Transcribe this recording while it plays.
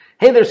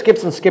Hey there,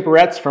 skips and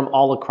skipperettes from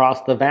all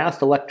across the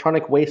vast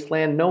electronic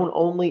wasteland known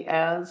only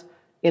as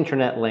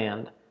Internet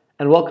Land,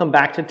 and welcome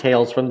back to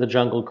Tales from the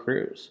Jungle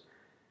Cruise.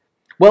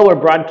 Well, we're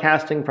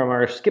broadcasting from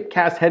our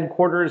Skipcast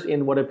headquarters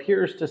in what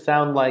appears to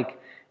sound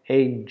like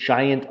a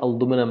giant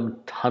aluminum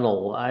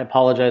tunnel. I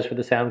apologize for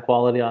the sound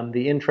quality on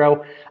the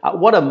intro.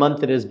 What a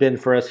month it has been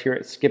for us here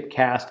at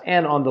Skipcast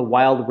and on the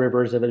wild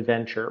rivers of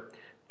adventure.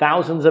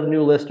 Thousands of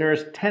new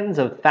listeners, tens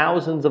of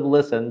thousands of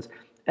listens,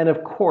 and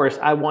of course,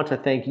 I want to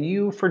thank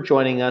you for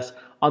joining us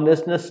on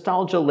this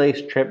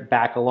nostalgia-laced trip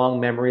back along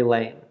memory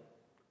lane.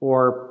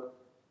 Or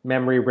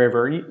memory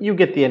river. You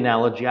get the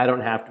analogy. I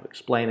don't have to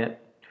explain it.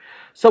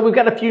 So we've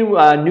got a few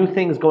new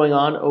things going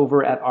on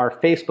over at our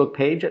Facebook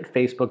page at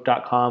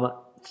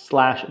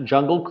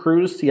facebook.com/Jungle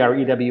Cruise,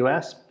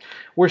 CREWS.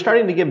 We're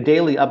starting to give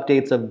daily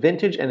updates of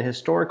vintage and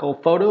historical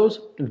photos,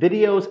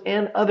 videos,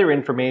 and other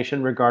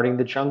information regarding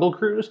the Jungle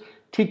Cruise,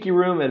 Tiki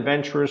Room,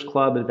 Adventurers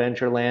Club,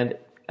 Adventureland,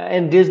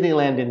 and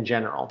Disneyland in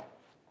general.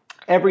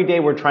 Every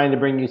day we're trying to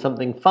bring you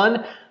something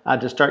fun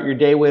to start your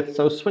day with,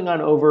 so swing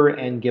on over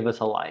and give us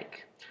a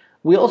like.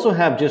 We also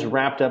have just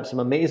wrapped up some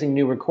amazing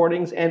new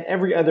recordings, and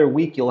every other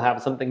week you'll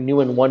have something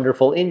new and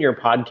wonderful in your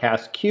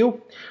podcast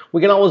queue.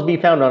 We can always be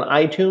found on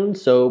iTunes,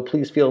 so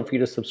please feel free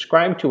to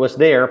subscribe to us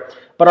there.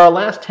 But our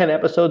last 10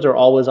 episodes are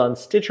always on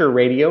Stitcher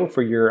Radio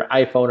for your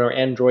iPhone or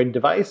Android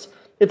device.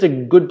 It's a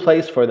good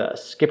place for the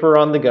skipper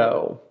on the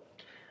go.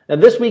 Now,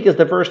 this week is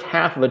the first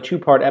half of a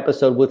two-part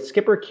episode with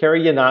skipper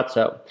Kerry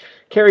Yanazzo.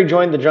 Kerry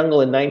joined the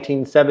jungle in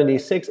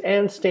 1976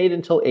 and stayed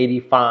until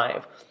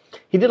 85.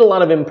 He did a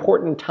lot of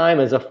important time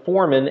as a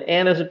foreman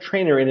and as a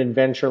trainer in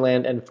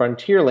Adventureland and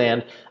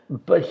Frontierland,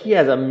 but he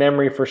has a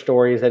memory for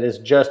stories that is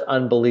just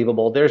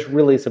unbelievable. There's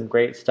really some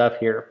great stuff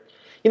here.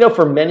 You know,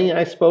 for many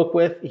I spoke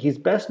with, he's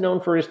best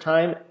known for his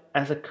time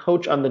as a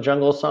coach on the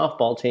jungle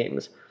softball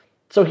teams.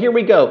 So here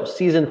we go,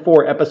 Season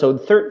 4,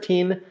 Episode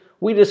 13.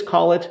 We just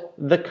call it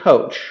The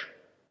Coach.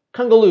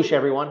 Kungaloosh,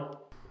 everyone.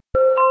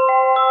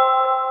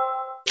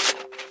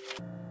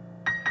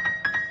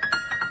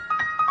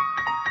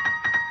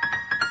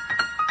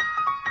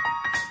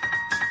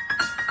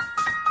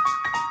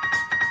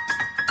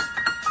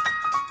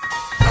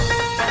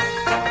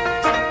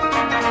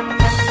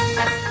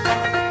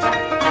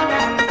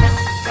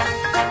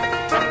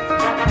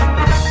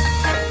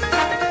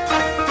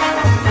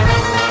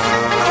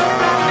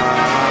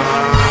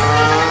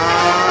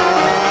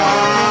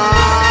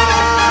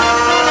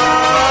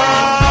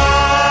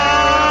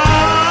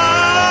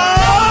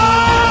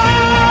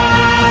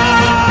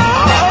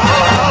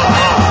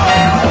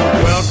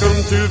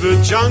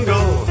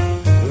 Jungle,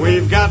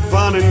 we've got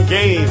fun and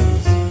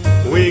games.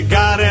 We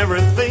got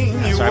everything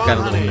you so I've got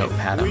a want, little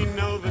honey.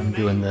 notepad. I'm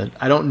doing the.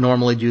 I don't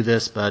normally do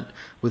this, but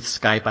with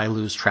Skype I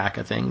lose track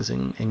of things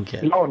and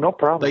get. No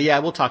problem. But yeah,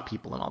 we'll talk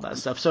people and all that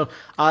stuff. So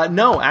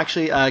no,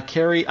 actually,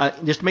 Kerry,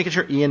 just making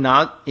sure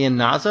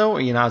Iannazzo or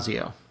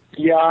Iannazio?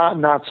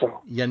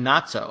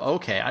 Yanazzo.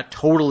 Okay, I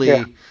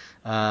totally.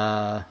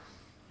 Yeah.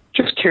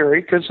 Just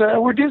Kerry, because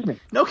we're Disney.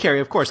 No,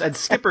 Kerry, of course. And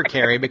Skipper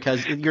Kerry,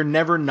 because you're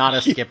never not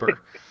a skipper.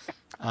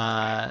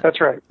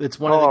 That's right. It's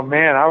one.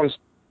 Man, I was.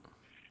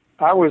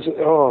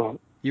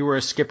 You were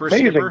a skipper.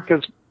 Amazing,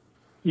 because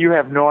you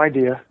have no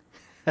idea.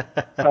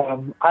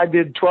 I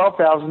did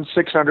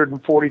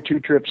 12,642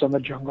 trips on the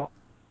jungle.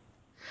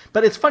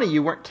 But it's funny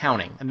you weren't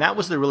counting, and that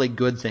was the really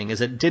good thing.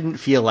 Is it didn't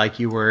feel like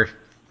you were.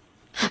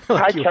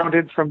 I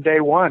counted from day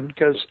one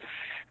because.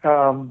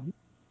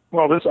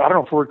 This I don't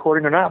know if we're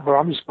recording or not, but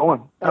I'm just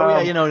going.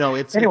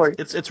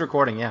 It's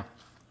recording, yeah.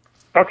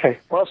 Okay.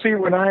 Well, see,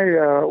 when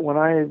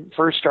I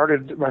first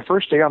started my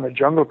first day on the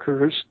Jungle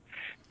Cruise,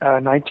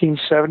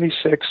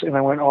 1976, and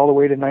I went all the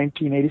way to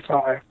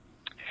 1985,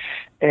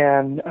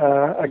 and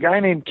a guy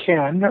named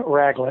Ken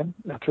Raglan,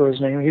 that's his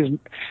name.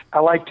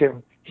 I liked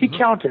him. He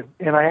counted,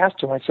 and I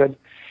asked him. I said,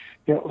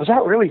 was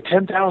that really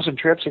 10,000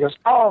 trips? He goes,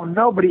 oh,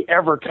 nobody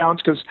ever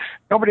counts because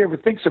nobody ever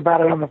thinks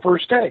about it on the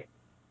first day.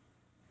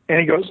 And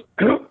he goes,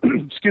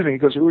 excuse me, he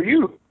goes, who are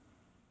you?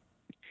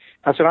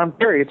 I said, I'm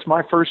Kerry. It's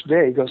my first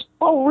day. He goes,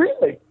 oh,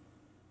 really?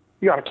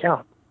 You ought to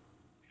count.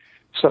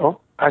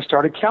 So I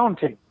started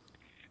counting.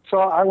 So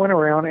I went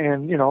around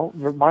and,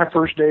 my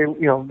first day,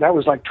 that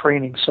was like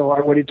training. So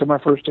I waited till my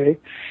first day.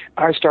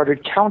 I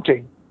started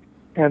counting.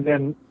 And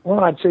then,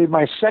 I'd say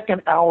my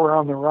second hour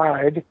on the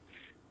ride,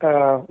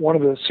 one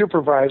of the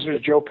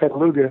supervisors, Joe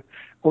Petaluga,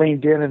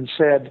 leaned in and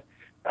said,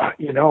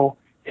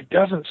 it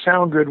doesn't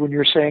sound good when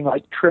you're saying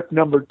like trip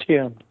number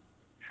 10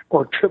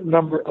 or trip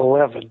number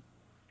 11.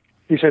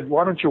 He said,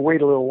 why don't you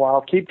wait a little while,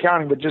 keep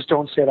counting, but just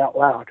don't say it out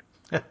loud.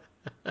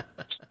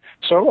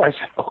 So I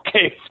said,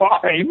 okay,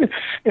 fine.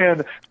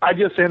 And I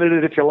just ended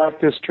it, if you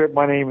like this trip,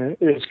 my name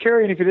is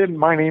Kerry, and if you didn't,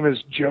 my name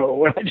is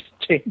Joe. And I just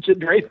changed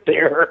it right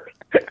there.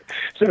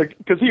 So,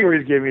 because he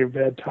always gave me a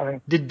bad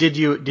time. Did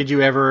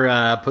you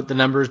ever put the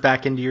numbers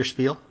back into your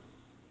spiel?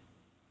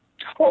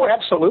 Oh,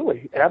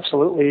 absolutely.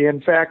 Absolutely.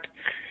 In fact,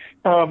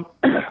 on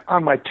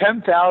my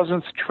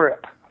 10,000th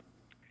trip,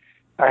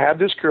 I had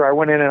this crew. I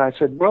went in and I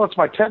said, well, it's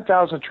my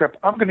 10,000th trip.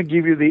 I'm going to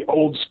give you the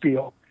old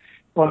spiel.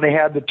 when they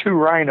had the two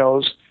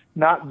rhinos,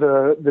 not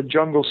the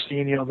jungle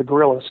scene, the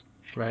gorillas.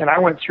 Right. And I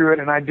went through it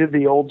and I did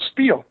the old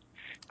spiel.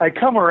 I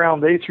come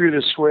around, they threw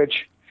the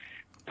switch,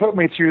 put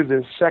me through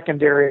the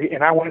secondary,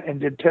 and I went and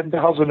did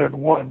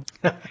 10,001.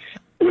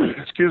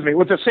 Excuse me,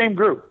 with the same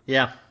group.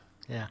 Yeah.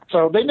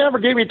 So they never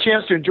gave me a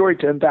chance to enjoy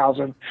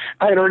 10,000.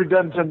 I had already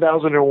done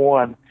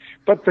 10,001.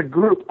 But the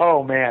group,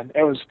 oh man,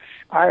 I was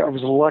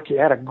lucky.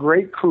 I had a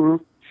great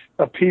crew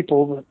of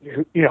people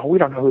who, we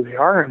don't know who they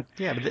are. And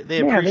yeah, but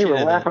they they were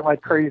laughing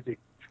like crazy.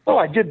 Well,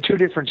 I did 2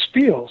 different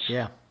spiels.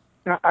 Yeah.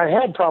 I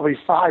had probably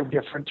 5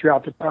 different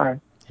throughout the time.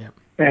 Yeah.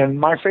 And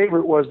my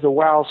favorite was the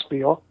WOW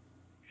spiel.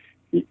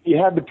 You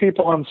had the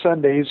people on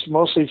Sundays,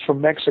 mostly from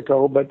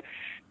Mexico, but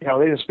they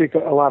didn't speak a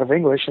lot of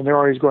English, and they're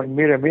always going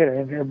mira,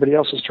 and everybody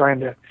else is trying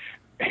to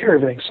hear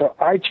everything. So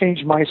I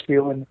changed my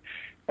spiel, and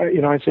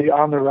I'd say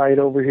on the right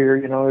over here,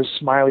 is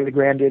Smiley, the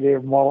granddaddy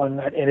of Mullen,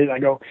 and I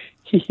go,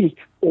 hee,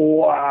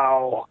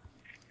 wow.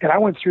 And I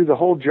went through the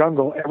whole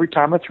jungle. Every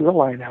time I threw a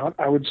line out,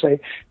 I would say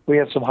we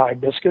had some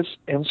hibiscus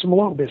and some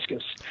low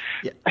biscus.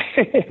 Yeah.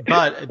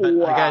 But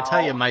wow. I got to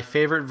tell you, my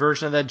favorite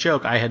version of that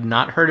joke, I had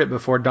not heard it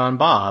before Don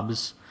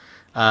Bob's.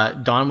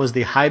 Don was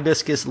the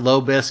hibiscus,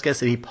 low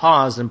biscus, and he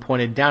paused and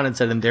pointed down and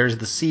said, and there's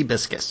the sea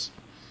biscus.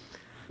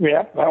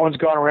 Yeah, that one's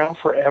gone around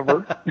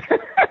forever.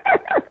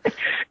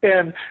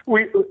 And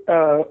when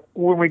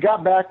we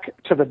got back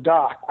to the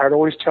dock, I'd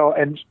always tell,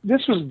 and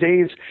this was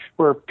days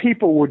where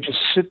people would just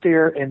sit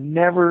there and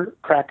never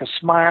crack a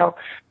smile.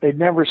 They'd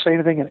never say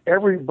anything. And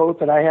every boat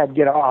that I had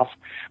get off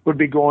would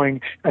be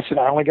going, I said,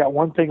 I only got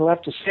one thing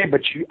left to say,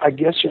 but I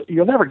guess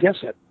you'll never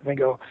guess it. And they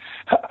go,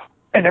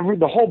 and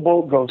the whole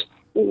boat goes,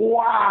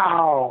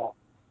 wow.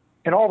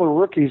 And all the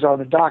rookies on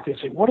the dock, they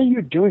say, what are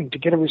you doing to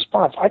get a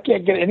response? I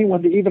can't get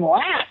anyone to even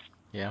laugh.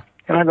 Yeah.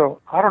 And I go,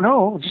 I don't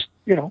know, just,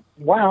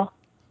 wow.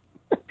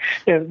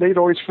 And they'd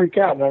always freak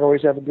out, and I'd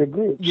always have a good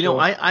group.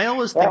 I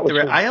always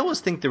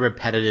think the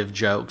repetitive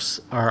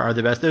jokes are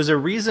the best. There's a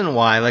reason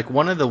why, like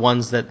one of the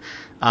ones that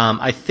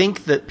I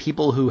think that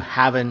people who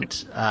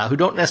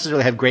don't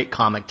necessarily have great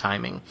comic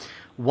timing,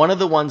 one of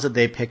the ones that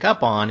they pick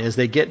up on is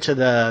they get to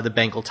the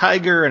Bengal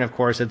tiger, and of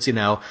course it's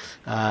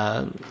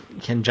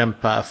can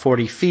jump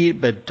 40 feet,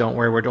 but don't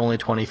worry, we're only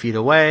 20 feet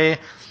away.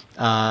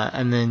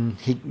 And then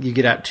you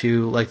get out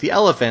to like the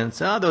elephants.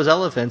 Those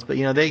elephants, but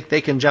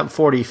they can jump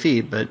 40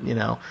 feet, but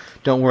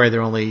don't worry,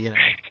 they're only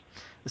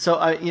So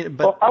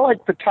but I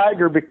like the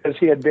tiger because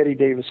he had Betty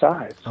Davis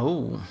eyes.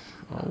 Oh,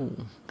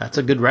 that's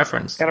a good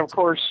reference. And of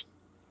course,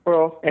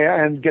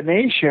 and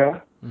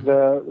Ganesha,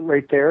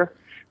 right there,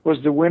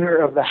 was the winner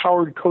of the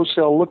Howard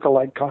Cosell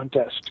lookalike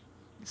contest.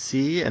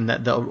 See, and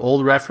that the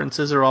old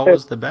references are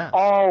always the best.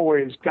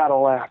 Always got to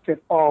laugh.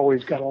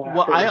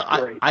 Well,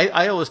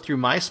 I always threw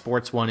my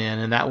sports one in,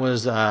 and that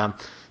was, the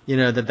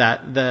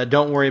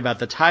don't worry about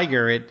the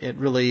tiger. It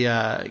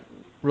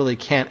really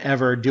can't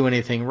ever do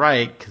anything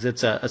right because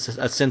it's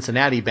a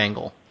Cincinnati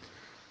Bengal.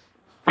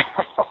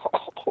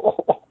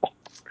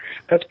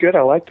 That's good.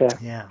 I like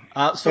that. Yeah.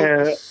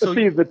 So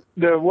see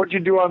what'd you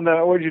do on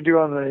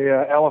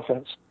the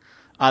elephants?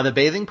 The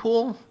bathing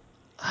pool.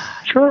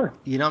 Sure.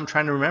 I'm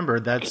trying to remember.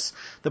 That's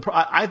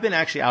I've been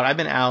actually out. I've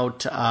been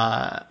out.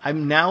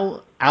 I'm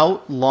now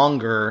out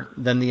longer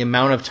than the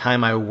amount of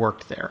time I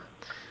worked there,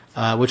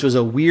 which was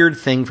a weird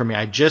thing for me.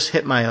 I just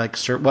hit my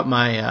what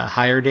my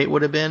hire date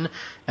would have been,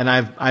 and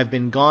I've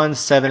been gone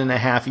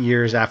 7.5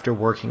 years after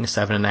working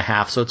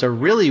 7.5. So it's a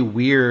really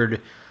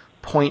weird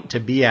point to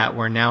be at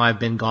where now I've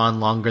been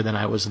gone longer than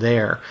I was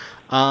there.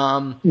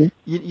 I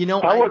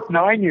worked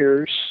 9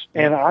 years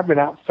and I've been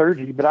out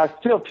 30, but I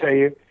still tell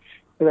you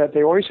that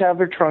they always have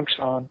their trunks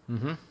on.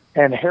 Mm-hmm.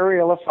 And Harry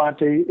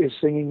Elefante is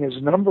singing his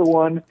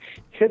 #1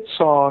 hit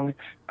song,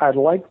 I'd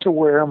Like to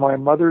Wear My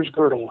Mother's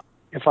Girdle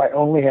If I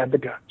Only Had the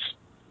Guts.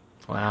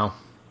 Wow.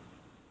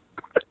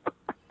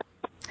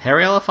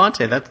 Harry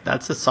Elefante,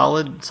 that's a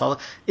solid.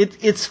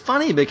 It's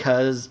funny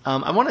because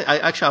I want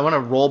to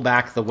roll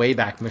back the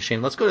Wayback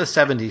Machine. Let's go to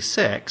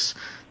 76.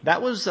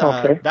 That was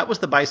that was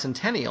the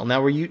bicentennial.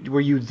 Now, were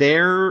you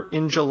there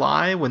in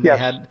July when they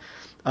had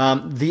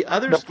the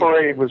other? The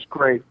parade was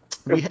great.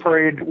 The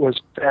parade was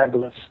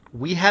fabulous.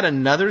 We had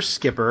another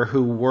skipper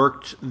who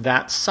worked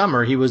that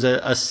summer. He was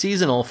a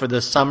seasonal for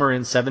the summer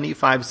in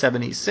 75,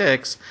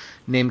 76,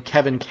 named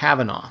Kevin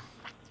Kavanaugh.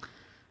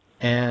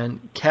 And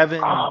Kevin...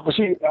 was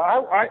he?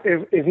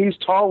 If he's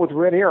tall with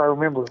red hair, I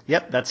remember.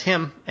 Yep, that's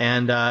him.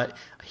 And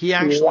he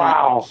actually...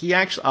 Wow.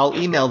 I'll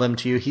email them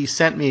to you. He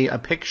sent me a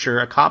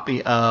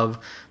copy of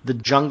the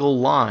Jungle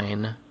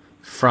Line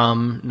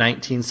from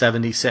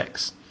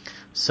 1976.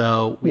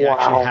 So we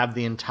actually have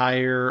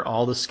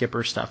all the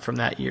skipper stuff from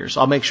that year.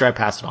 So I'll make sure I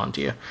pass it on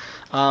to you.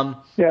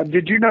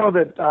 Did you know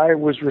that I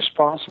was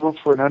responsible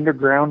for an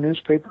underground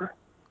newspaper?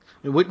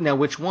 Now,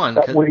 which one?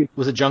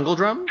 Was it Jungle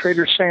Drums?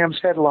 Trader Sam's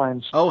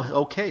Headlines. Oh,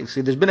 okay. See,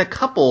 there's been a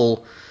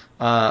couple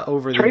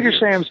over the years. Trader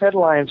Sam's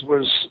Headlines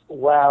was,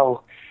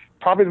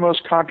 probably the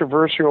most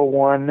controversial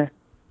one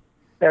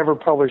ever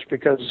published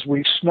because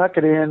we snuck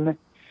it in,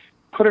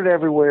 put it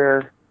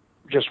everywhere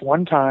just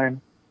one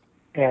time,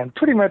 and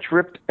pretty much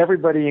ripped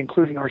everybody,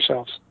 including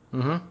ourselves.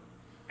 Mm-hmm.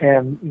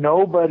 And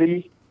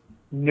nobody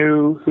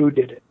knew who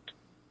did it.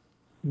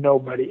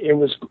 Nobody. It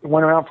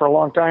went around for a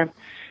long time.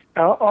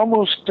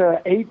 Almost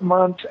 8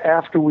 months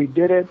after we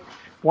did it,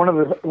 one of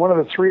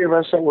the three of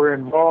us that were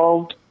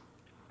involved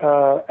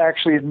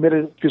actually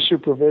admitted to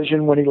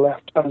supervision when he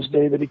left on his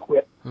day that he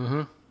quit.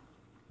 Mm-hmm.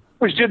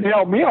 Which didn't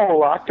help me a whole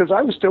lot because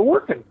I was still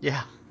working.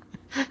 Yeah.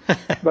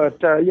 But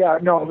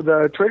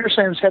the Trader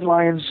Sam's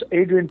headlines,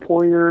 Adrian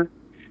Poyer,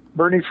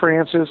 Bernie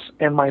Francis,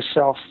 and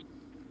myself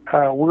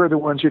were the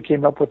ones who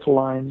came up with the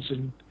lines,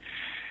 and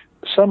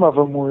some of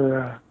them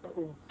were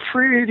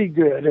pretty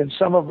good, and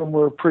some of them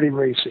were pretty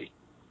racy.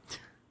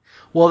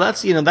 Well,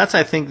 that's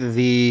I think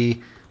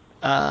the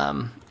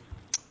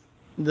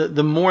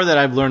more that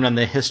I've learned on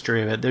the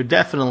history of it, there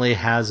definitely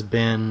has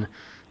been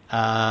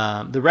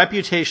the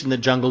reputation that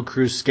Jungle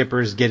Cruise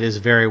skippers get is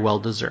very well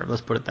deserved.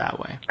 Let's put it that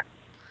way.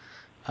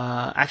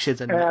 Actually,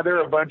 they're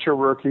a bunch of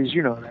rookies,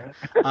 you know that.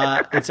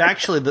 It's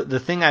actually the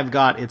thing I've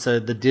got. It's the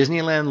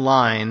Disneyland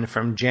line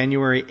from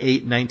January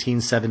 8,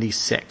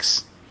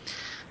 1976.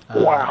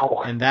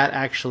 Wow! And that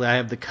actually, I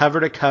have the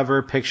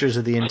cover-to-cover pictures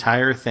of the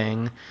entire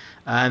thing,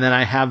 and then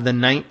I have the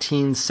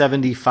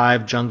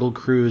 1975 Jungle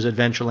Cruise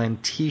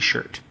Adventureland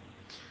T-shirt.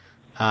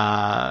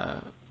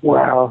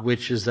 Wow!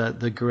 Which is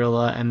the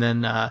gorilla, and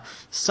then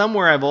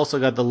somewhere I've also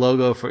got the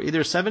logo for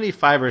either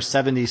 75 or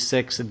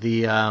 76.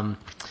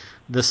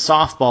 The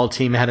softball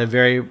team had a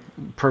very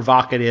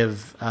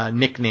provocative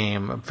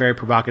nickname, a very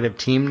provocative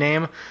team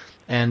name,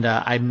 and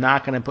I'm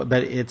not going to put.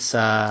 But it's.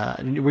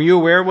 Were you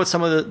aware of what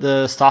some of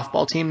the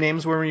softball team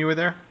names were when you were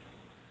there?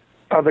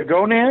 The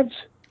Gonads.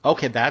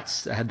 Okay, I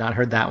had not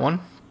heard that one.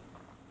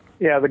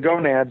 Yeah, the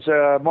Gonads.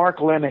 Mark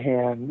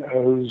Linehan,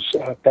 who's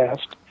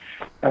passed.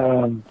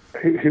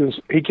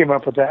 He came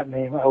up with that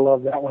name. I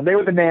love that one. They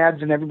were the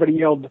Nads, and everybody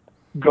yelled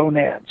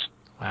Gonads.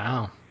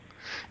 Wow.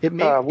 We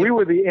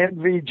were the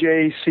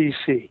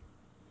NVJCC.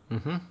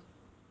 Mm-hmm.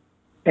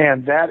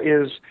 And that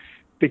is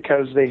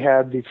because they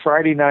had the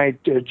Friday night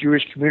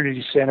Jewish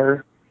Community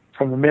Center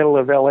from the middle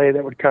of L.A.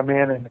 that would come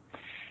in, and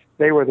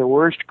they were the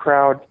worst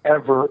crowd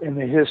ever in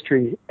the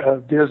history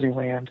of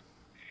Disneyland.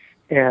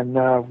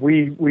 And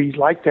we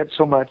liked that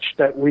so much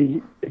that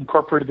we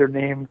incorporated their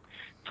name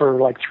for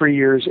like 3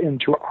 years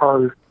into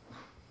our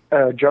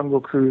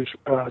Jungle Cruise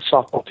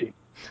softball team.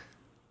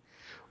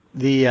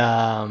 They've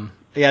got.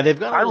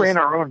 I ran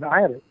our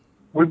own.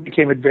 We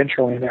became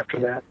Adventureland after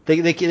that.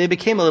 They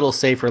became a little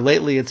safer.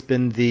 Lately, it's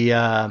been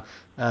the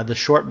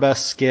short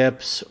bus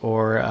skips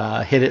or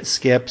hit it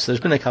skips. There's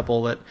been a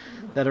couple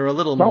that are a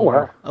little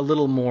more.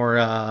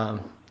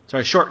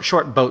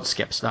 Short boat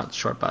skips, not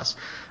short bus.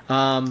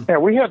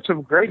 We had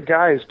some great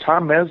guys.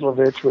 Tom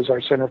Meslovich was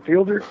our center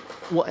fielder,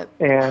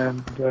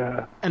 and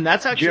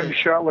that's actually Jim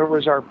Shuttler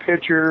was our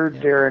pitcher.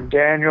 Yeah. Darren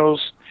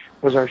Daniels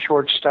was our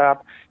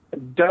shortstop.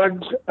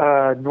 Doug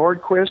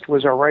Nordquist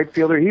was our right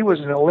fielder. He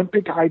was an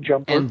Olympic high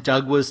jumper. And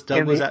Doug was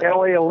at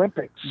LA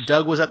Olympics.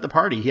 Doug was at the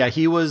party. Yeah,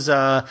 he was.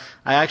 I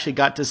actually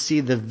got to see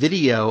the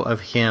video of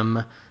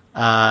him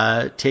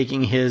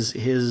taking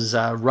his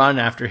run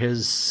after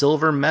his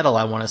silver medal.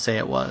 I want to say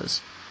it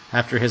was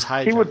after his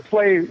high. He would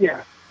play.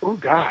 Yeah. Oh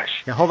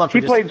gosh. Yeah. Hold on. He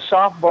played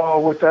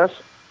softball with us,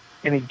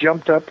 and he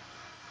jumped up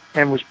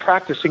and was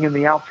practicing in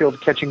the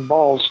outfield catching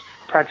balls,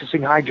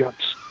 practicing high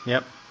jumps.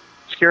 Yep.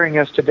 Scaring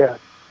us to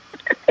death.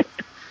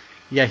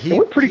 Yeah,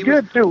 we're pretty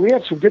good too. We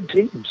had some good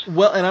teams.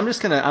 Well, and I'm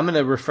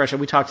gonna refresh it.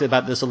 We talked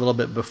about this a little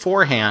bit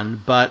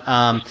beforehand, but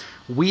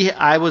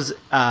I was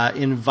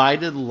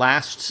invited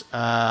last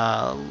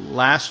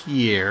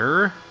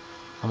year.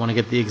 I want to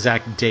get the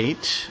exact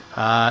date.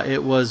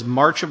 It was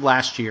March of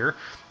last year.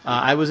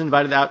 I was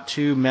invited out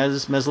to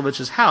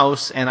Meslovich's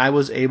house, and I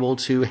was able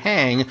to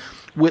hang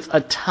with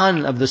a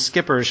ton of the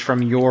skippers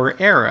from your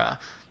era.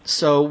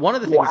 So one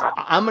of the things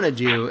I'm going to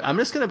do, I'm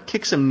just going to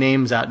kick some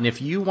names out, and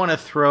if you want to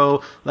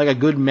throw like a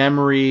good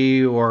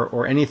memory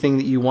or anything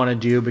that you want to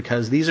do,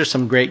 because these are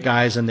some great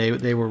guys, and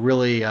they were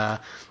really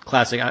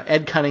classic.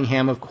 Ed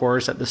Cunningham, of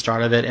course, at the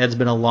start of it. Ed's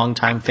been a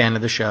longtime fan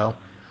of the show.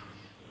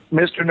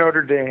 Mr.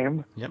 Notre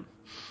Dame. Yep.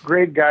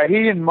 Great guy.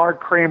 He and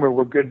Mark Kramer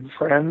were good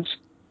friends.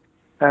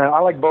 I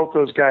like both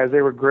those guys.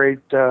 They were great.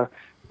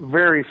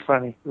 Very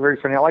funny. Very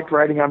funny. I liked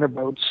riding on their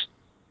boats.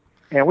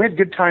 And we had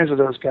good times with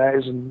those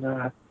guys,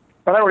 and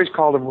but I always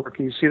called them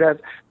rookies. See,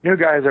 that new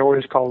guys I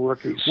always call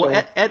rookies. Well,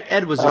 so,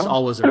 Ed was just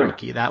always a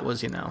rookie. That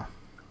was,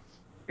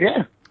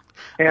 Yeah.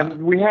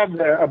 And we had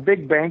a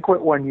big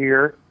banquet one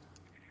year,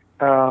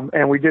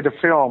 and we did a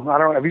film. I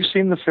don't know. Have you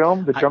seen the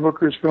film, the Jungle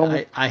Cruise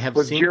film? I have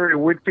with seen. With Jerry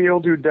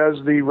Whitfield, who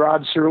does the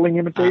Rod Serling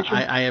imitation?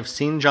 I have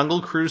seen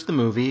Jungle Cruise, the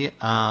movie.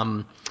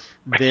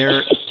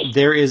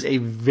 There is a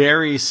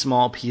very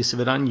small piece of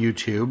it on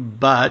YouTube,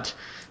 but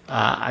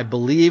I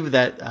believe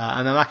that, and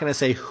I'm not going to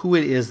say who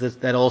it is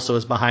that also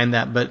is behind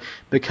that, but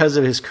because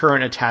of his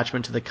current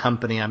attachment to the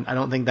company, I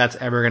don't think that's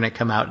ever going to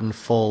come out in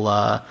full,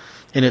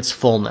 in its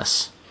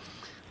fullness.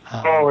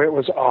 It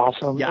was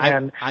awesome. Yeah,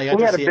 and I got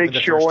we to had see a big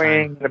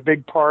showing, a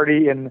big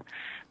party, and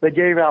They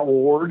gave out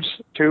awards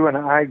too, and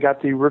I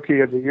got the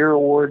Rookie of the Year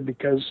award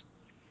because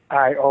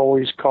I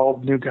always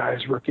called new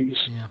guys rookies.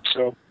 Yeah.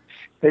 So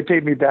they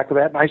paid me back for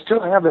that, and I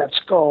still have that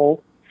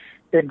skull.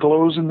 It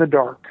glows in the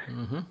dark.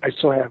 Mm-hmm. I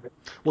still have it.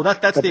 Well,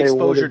 that's the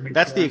exposure.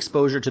 That's the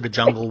exposure to the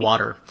jungle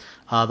water.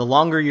 The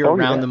longer you're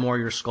around, the more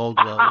your skull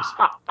glows.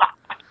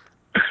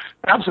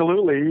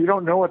 Absolutely. You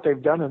don't know what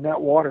they've done in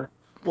that water.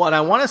 Well, and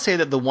I want to say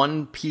that the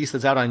one piece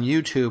that's out on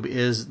YouTube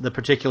is the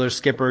particular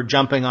skipper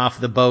jumping off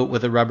the boat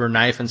with a rubber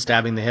knife and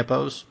stabbing the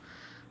hippos.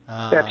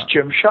 That's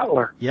Jim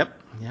Shuttler. Yep.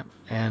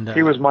 And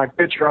he was my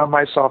pitcher on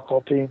my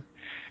softball team.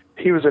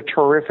 He was a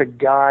terrific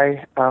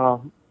guy.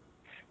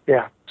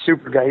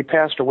 Super guy. He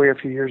passed away a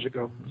few years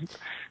ago.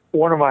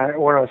 One of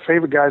the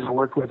favorite guys I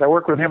worked with. I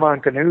worked with him on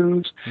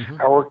canoes.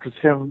 I worked with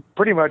him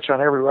pretty much on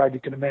every ride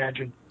you can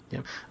imagine.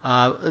 Yep.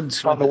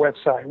 On the west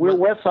side.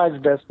 West side's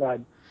the best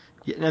side.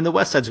 Yeah, and the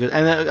west side's good.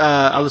 And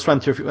I'll just run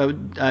through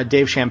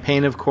Dave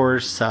Champagne, of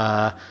course.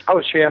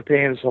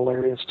 Champagne is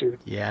hilarious, dude.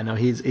 Yeah, no,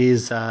 he's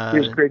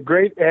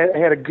great.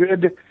 Had a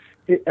good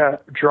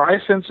dry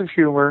sense of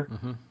humor,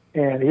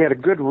 and he had a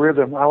good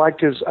rhythm. I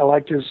liked his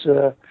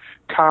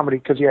comedy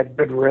because he had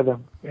good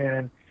rhythm,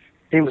 and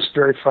he was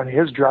very funny.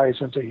 His dry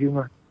sense of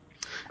humor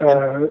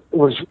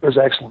was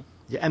excellent.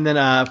 Yeah, and then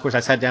of course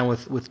I sat down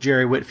with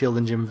Jerry Whitfield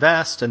and Jim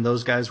Vest, and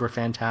those guys were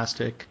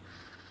fantastic.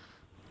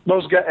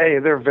 Those guys, hey,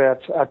 they're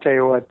vets. I tell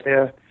you what,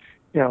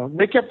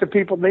 they kept the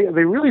people. They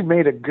really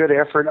made a good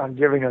effort on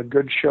giving a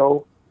good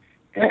show,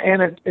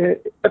 and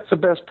that's the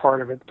best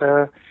part of it.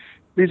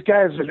 These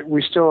guys that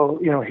we still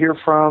hear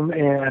from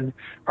and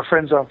are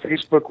friends on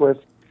Facebook with,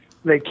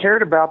 they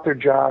cared about their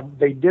job.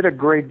 They did a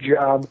great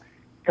job,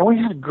 and we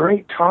had a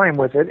great time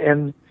with it.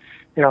 And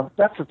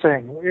that's the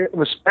thing. It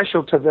was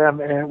special to them,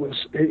 and it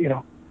was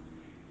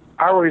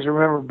I always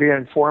remember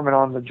being foreman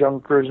on the Jungle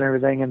Cruise and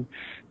everything, and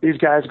these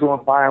guys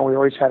going by, and we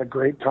always had a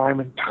great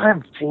time, and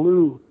time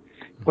flew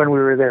when we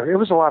were there. It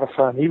was a lot of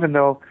fun, even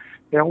though,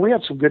 we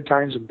had some good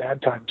times and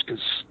bad times,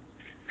 because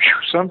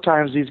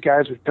sometimes these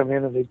guys would come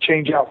in and they'd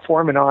change out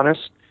foreman on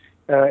us,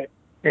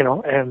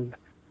 and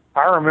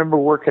I remember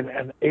working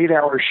an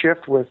 8-hour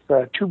shift with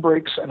 2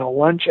 breaks and a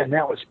lunch, and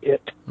that was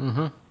it.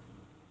 Mm-hmm.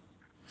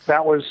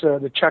 That was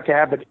the Chuck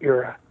Abbott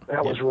era.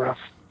 That was rough.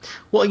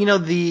 Well,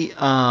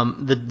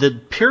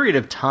 the period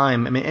of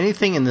time, I mean,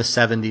 anything in the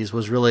 70s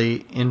was really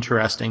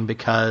interesting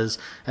because,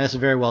 and it's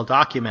very well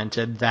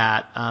documented,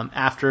 that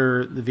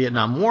after the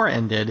Vietnam War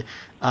ended,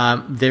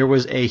 there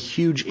was a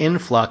huge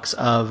influx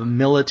of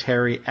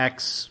ex-military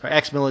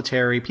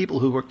people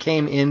who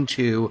came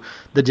into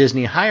the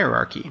Disney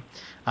hierarchy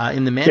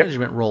in the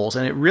management roles,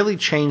 and it really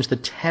changed the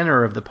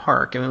tenor of the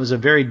park. I mean, it was a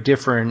very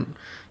different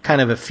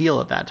kind of a feel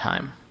at that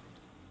time.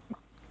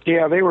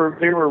 Yeah, they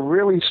were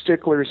really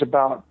sticklers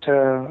about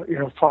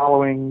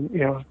following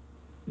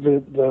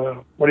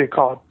the what do you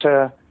call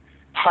it,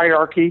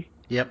 hierarchy.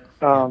 Yep.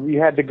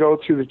 You had to go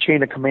through the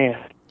chain of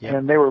command,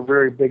 and they were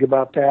very big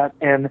about that.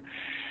 And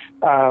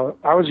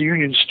I was a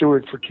union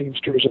steward for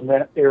Teamsters in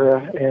that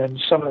era,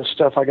 and some of the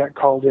stuff I got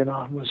called in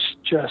on was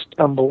just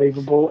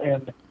unbelievable,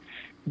 and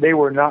they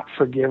were not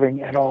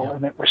forgiving at all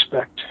in that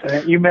respect.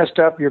 You messed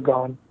up, you're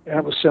gone. And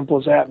it was simple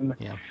as that. And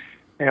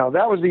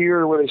that was the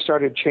year where they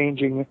started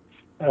changing.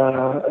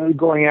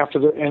 Going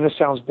after and this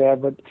sounds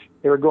bad, but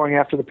they were going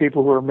after the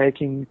people who were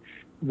making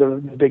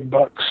the big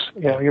bucks.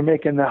 You're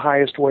making the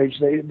highest wage.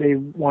 They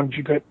wanted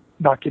you to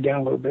knock you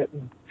down a little bit,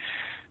 and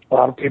a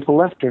lot of people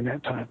left during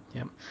that time.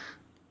 Yep.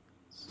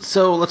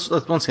 So let's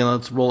once again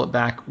let's roll it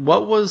back.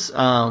 What was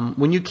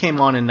when you came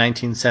on in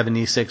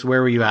 1976?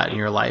 Where were you at in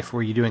your life?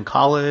 Were you doing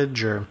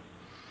college or?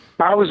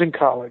 I was in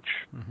college,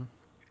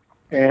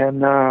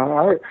 and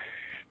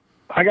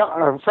I got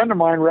a friend of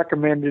mine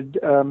recommended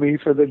me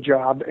for the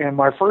job, and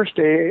my first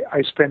day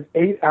I spent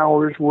 8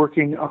 hours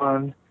working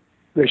on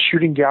the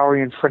shooting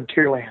gallery in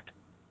Frontierland.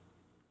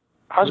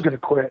 I was going to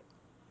quit.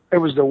 It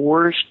was the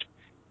worst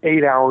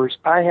 8 hours.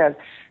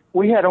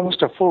 We had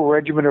almost a full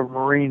regiment of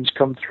Marines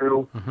come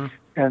through,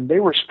 and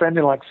they were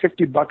spending like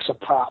 $50 a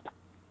pop,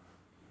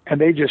 and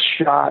they just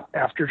shot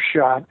after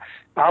shot.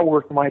 I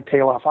worked my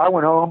tail off. I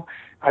went home.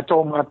 I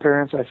told my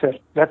parents, I said,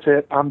 that's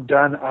it. I'm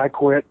done. I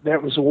quit.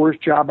 That was the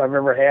worst job I've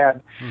ever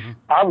had.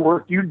 I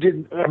worked.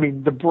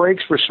 The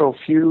breaks were so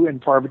few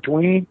and far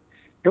between.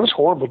 It was a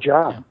horrible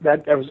job.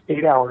 That was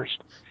 8 hours.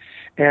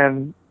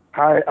 And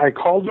I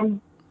called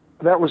them.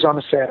 That was on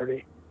a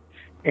Saturday.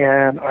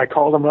 And I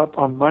called them up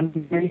on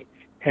Monday,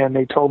 and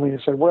they told me,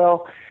 they said,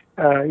 well,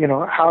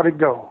 how'd it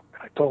go?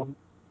 I told them,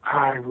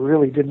 I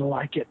really didn't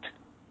like it.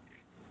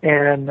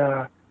 And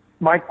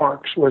Mike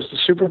Marks was the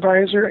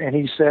supervisor, and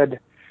he said,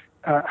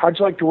 how'd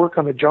you like to work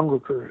on the Jungle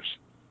Cruise?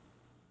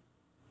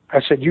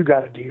 I said, you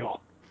got a deal.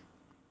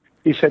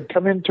 He said,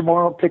 come in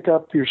tomorrow, pick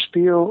up your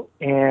spiel,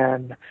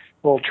 and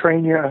we'll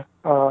train you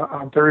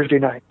on Thursday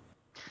night.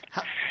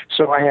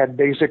 So I had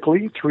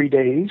basically 3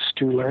 days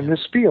to learn the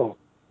spiel.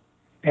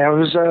 And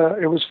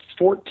it was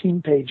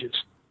 14 pages.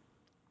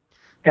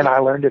 And I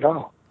learned it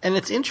all. And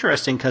it's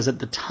interesting because at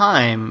the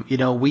time,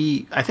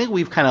 I think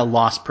we've kind of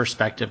lost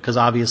perspective because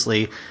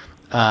obviously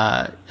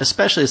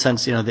especially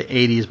since, the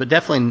 80s, but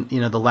definitely,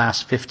 the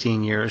last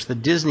 15 years, the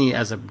Disney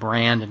as a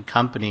brand and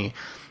company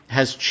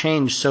has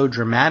changed so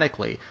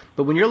dramatically.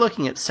 But when you're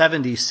looking at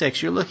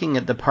 76, you're looking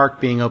at the park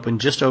being open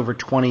just over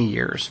 20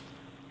 years.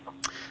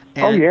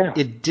 And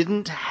it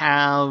didn't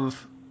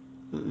have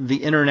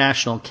the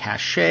international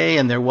cachet,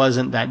 and there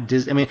wasn't that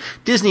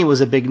Disney was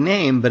a big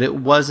name, but it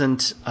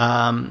wasn't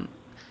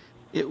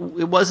it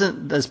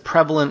wasn't as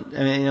prevalent.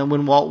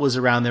 When Walt was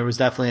around, there was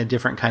definitely a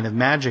different kind of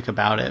magic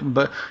about it.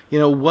 But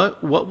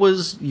what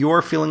was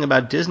your feeling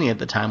about Disney at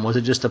the time? Was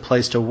it just a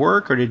place to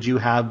work, or did you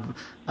have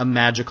a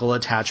magical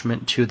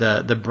attachment to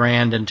the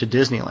brand and to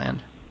Disneyland?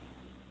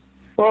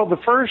 Well,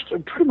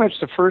 pretty much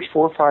the first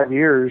 4 or 5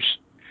 years,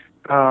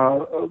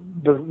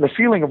 the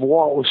feeling of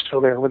Walt was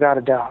still there, without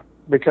a doubt,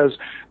 because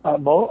a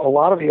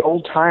lot of the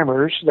old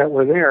timers that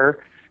were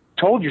there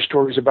told you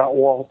stories about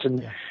Walt,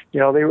 and they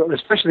were,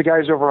 especially the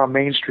guys over on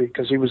Main Street,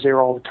 because he was there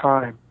all the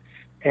time,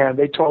 and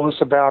they told us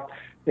about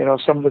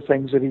some of the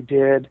things that he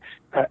did.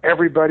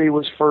 Everybody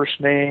was first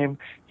name.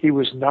 He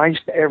was nice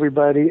to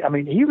everybody. I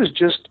mean, he was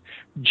just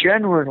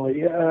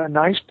genuinely a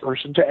nice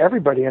person to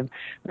everybody. And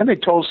then they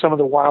told some of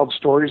the wild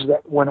stories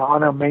that went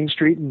on Main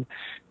Street, and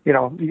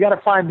you got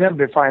to find them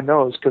to find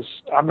those, because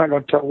I'm not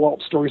going to tell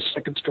Walt's story,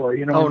 second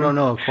story. No,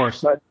 of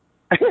course. But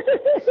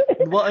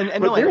well,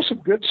 but there's some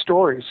good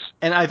stories.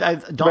 And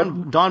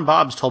Don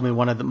Bob's told me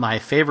one of my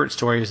favorite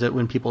stories, that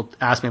when people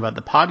ask me about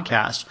the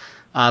podcast,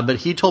 but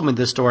he told me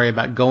this story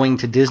about going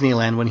to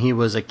Disneyland when he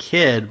was a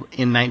kid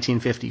in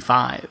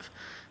 1955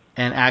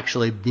 and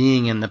actually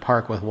being in the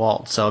park with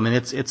Walt. So,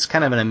 it's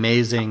kind of an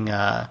amazing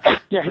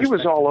he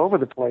was all over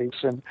the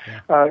place. And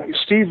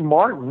Steve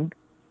Martin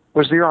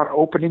was there on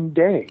opening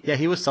day. Yeah,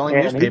 he was selling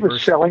newspapers. And he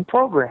was selling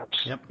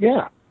programs. Yep.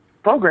 Yeah,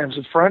 programs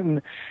in front.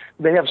 And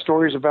they have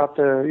stories about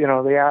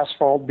the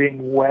asphalt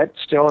being wet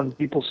still and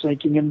people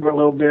sinking in a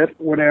little bit,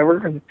 whatever.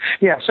 And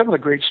some of the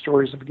great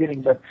stories at the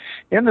beginning. But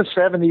in the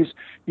 70s,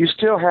 you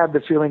still had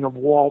the feeling of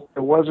Walt.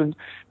 There wasn't,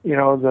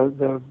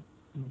 the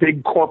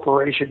big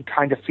corporation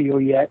kind of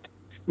feel yet.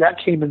 That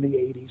came in the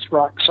 80s,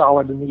 rock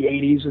solid in the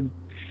 80s, and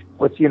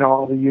with,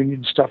 all the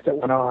union stuff that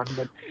went on.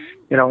 But,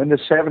 in the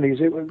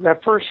 70s,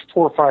 that first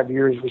 4 or 5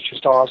 years was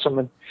just awesome.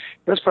 And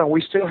it was fun.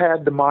 We still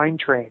had the mine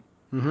train.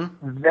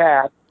 Mm-hmm.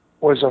 That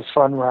was a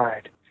fun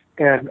ride.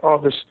 And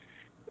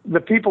the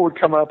people would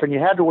come up, and you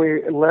had to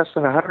weigh less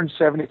than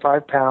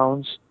 175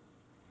 pounds.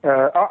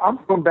 I'm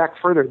going back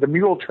further, the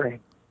mule train,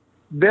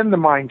 then the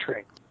mine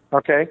train.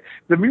 Okay?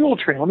 The mule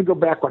train, let me go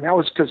back one. That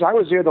was because I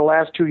was there the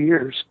last 2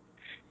 years,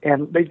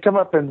 and they'd come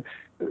up, and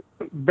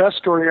best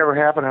story ever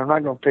happened. I'm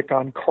not going to pick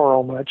on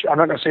Carl much. I'm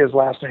not going to say his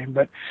last name,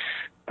 but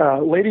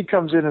lady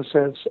comes in and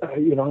says,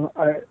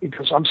 he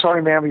goes, "I'm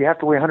sorry, ma'am, you have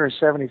to weigh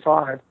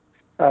 175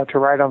 to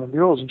ride on the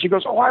mules." And she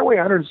goes, "Oh, I weigh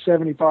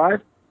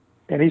 175.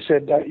 And he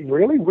said,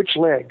 "Really? Which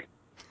leg?"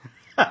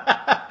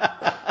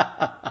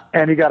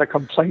 And he got a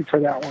complaint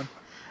for that one.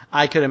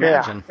 I could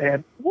imagine. Yeah.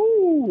 And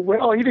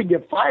well, he didn't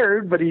get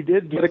fired, but he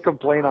did get a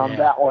complaint on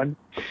that one,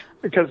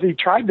 because he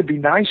tried to be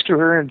nice to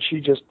her, and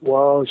she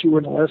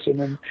wouldn't listen.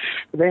 And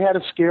they had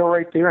a scale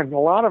right there, and a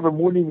lot of them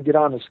wouldn't even get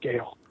on the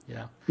scale.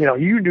 Yeah.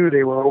 You knew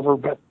they were over,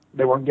 but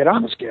they wouldn't get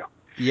on the scale.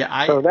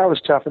 Yeah. So that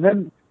was tough. And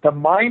then the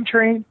mine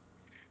train,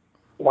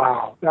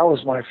 wow, that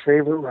was my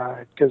favorite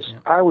ride, because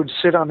I would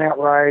sit on that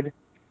ride,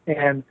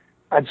 and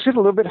I'd sit a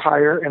little bit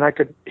higher, and I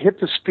could hit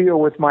the spiel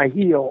with my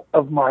heel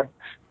of my,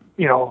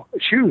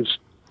 shoes.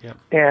 Yep.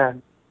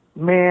 And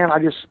man,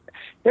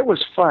 it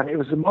was fun. It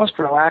was the most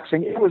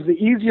relaxing. It was the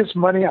easiest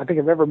money I think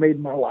I've ever made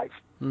in my life.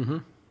 Mm-hmm.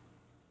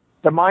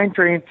 The mine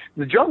train,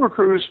 the Jungle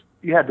Cruise,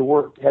 you had to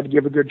work. You had to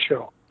give a good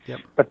show.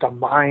 Yep. But the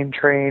mine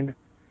train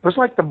was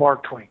like the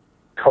Mark Twain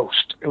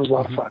coast. It was a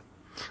lot of fun.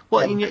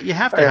 Well, and you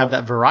have to have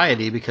that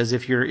variety, because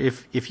if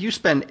you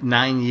spend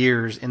 9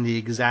 years in the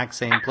exact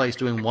same place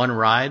doing one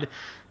ride,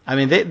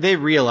 they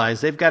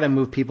realize they've got to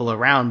move people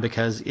around,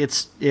 because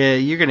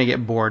you're going to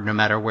get bored no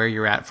matter where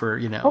you're at for,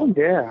 Oh,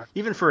 yeah.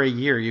 Even for a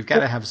year, you've got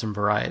to have some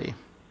variety.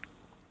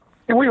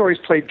 And we always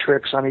played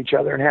tricks on each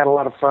other and had a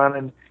lot of fun.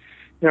 And,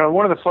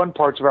 one of the fun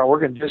parts about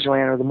working at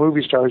Disneyland are the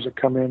movie stars that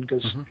come in,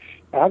 because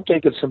I've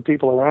taken some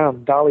people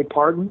around. Dolly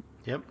Parton.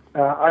 Yep.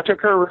 I took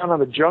her around on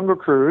the Jungle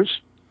Cruise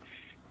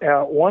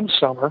one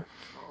summer,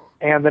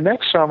 and the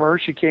next summer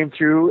she came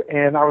through,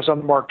 and I was on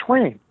the Mark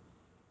Twain.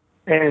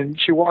 And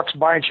she walks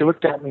by, and she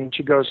looked at me, and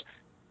she goes,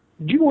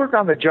 "Do you work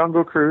on the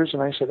Jungle Cruise?"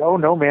 And I said, "Oh,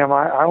 no, ma'am,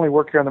 I only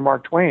work here on the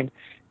Mark Twain."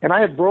 And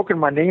I had broken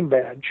my name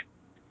badge,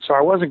 so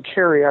I wasn't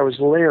Carrie, I was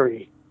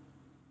Larry.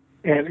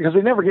 And because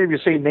they never gave you a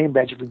same name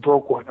badge if you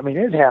broke one.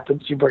 It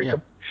happens, you break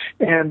them.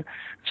 And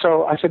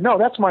so I said, "No,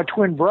 that's my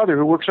twin brother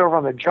who works over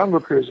on the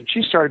Jungle Cruise." And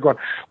she started going,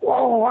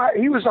 "Whoa,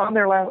 he was on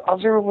there I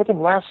was there with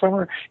him last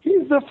summer.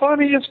 He's the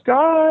funniest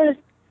guy."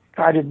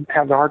 I didn't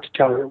have the heart to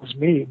tell her it was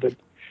me, but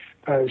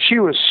she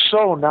was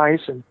so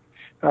nice. And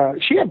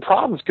she had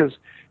problems, because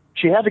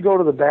she had to go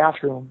to the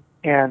bathroom,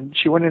 and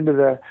she went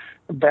into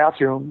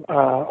bathroom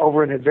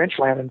over in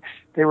Adventureland, and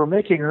they were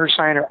making her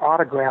sign her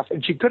autograph,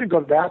 and she couldn't go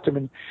to the bathroom.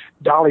 And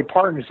Dolly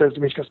Parton says to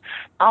me, she goes,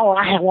 "All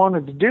I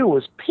wanted to do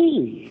was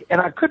pee, and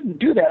I couldn't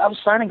do that. I was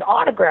signing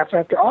autograph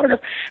after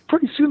autograph.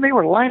 Pretty soon they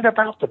were lined up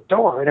out the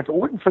door, and if it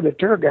wasn't for the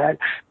tour guide,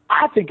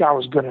 I think I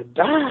was going to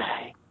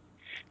die."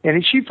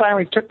 And she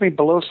finally took me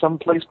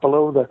someplace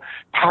below the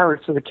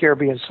Pirates of the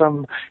Caribbean,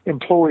 some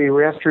employee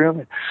restroom,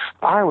 and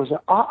I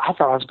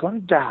thought I was going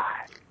to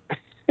die.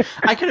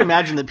 I could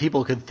imagine that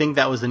people could think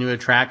that was the new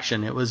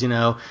attraction. It was,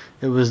 wow.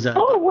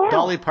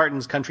 Dolly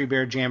Parton's Country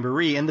Bear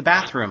Jamboree in the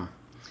bathroom.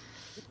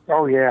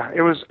 Oh, yeah.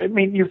 It was, I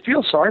mean, you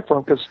feel sorry for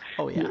him because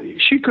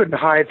she couldn't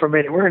hide from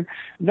anywhere, and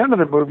none of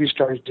the movie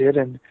stars did.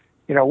 And,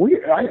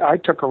 I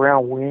took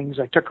around Wings.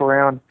 I took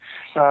around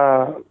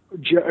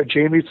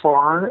Jamie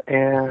Farr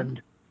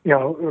and,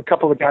 a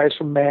couple of guys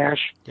from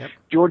MASH,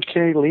 George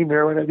Kennedy, Lee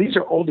Merriweather. These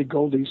are oldie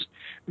goldies.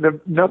 The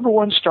number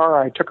one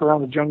star I took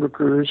around the Jungle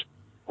Cruise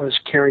was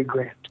Cary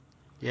Grant.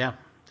 Yeah.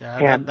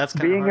 And that's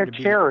being a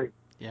Cary.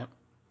 Yep.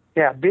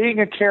 Yeah, being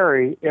a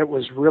Cary, it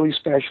was really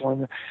special.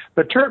 And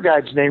the tour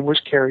guide's name was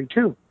Cary,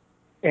 too.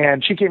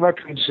 And she came up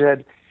to me and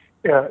said,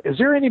 "Is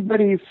there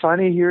anybody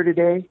funny here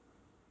today?"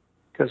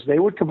 Because they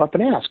would come up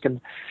and ask.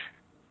 And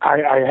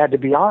I had to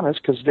be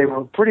honest because they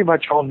were pretty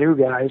much all new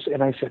guys.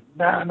 And I said,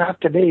 "Nah, not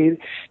today.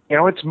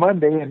 It's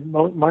Monday." And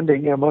Monday,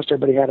 most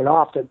everybody had it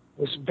off that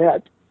was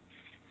vet.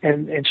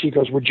 And she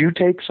goes, "Would you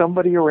take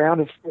somebody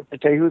around if I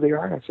tell you who they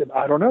are?" And I said,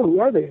 "I don't know. Who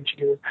are they?" And she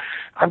goes,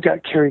 "I've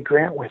got Cary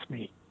Grant with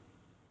me."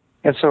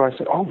 And so I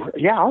said, "Oh,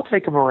 yeah, I'll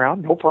take him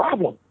around. No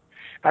problem."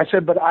 I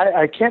said, "But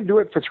I can't do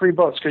it for 3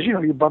 boats because,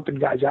 you're bumping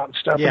guys out and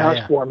stuff." Yeah, and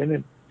I was foreman.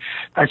 And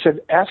I said,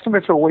 "Ask him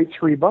if he'll wait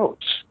 3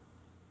 boats.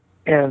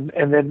 And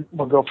then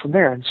we'll go from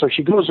there." And so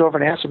she goes over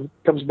and asks him,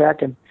 comes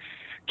back, and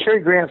Cary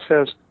Grant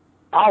says,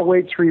 "I'll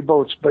wait 3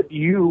 boats, but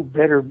you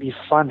better be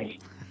funny."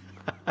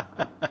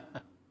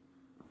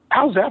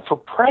 How's that for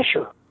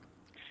pressure?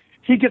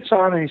 He gets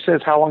on and he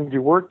says, "How long have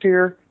you worked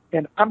here?"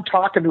 And I'm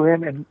talking to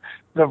him, and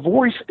the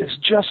voice is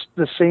just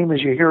the same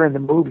as you hear in the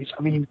movies.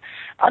 I mean,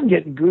 I'm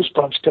getting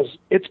goosebumps because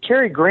it's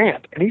Cary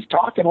Grant, and he's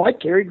talking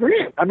like Cary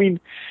Grant. I mean,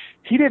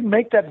 he didn't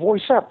make that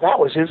voice up. That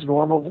was his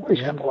normal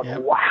voice. I'm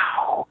going,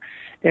 wow.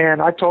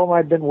 And I told him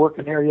I'd been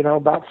working there,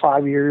 about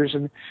 5 years,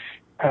 and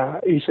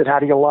he said, "How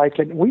do you like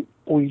it?" And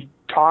we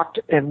talked,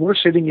 and we're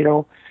sitting,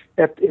 in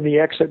the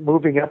exit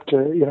moving up to,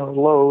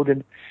 load,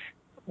 and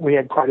we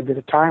had quite a bit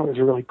of time. It was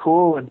really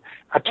cool. And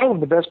I told him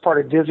the best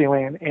part of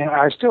Disneyland, and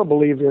I still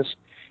believe this,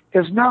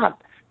 is not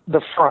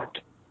the front,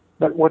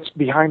 but what's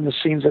behind the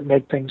scenes that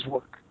make things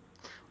work.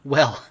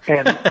 Well,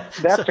 and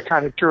that's the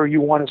kind of tour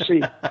you want to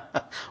see.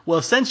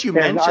 Well, since you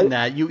mentioned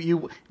that,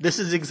 this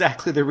is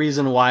exactly the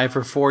reason why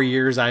for 4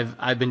 years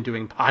I've been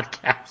doing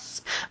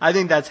podcasts. I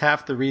think that's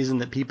half the reason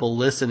that people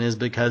listen is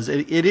because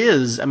it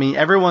is. I mean,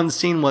 everyone's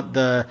seen what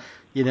the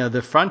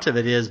front of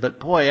it is, but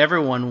boy,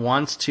 everyone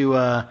wants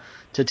to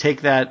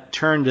take that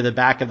turn to the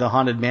back of the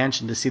Haunted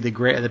Mansion to see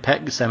the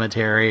pet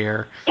cemetery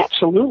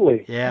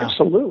Absolutely. Yeah.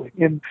 Absolutely.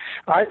 And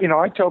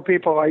I tell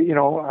people,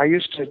 I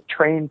used to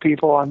train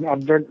people on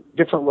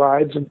different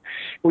rides, and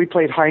we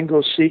played hide and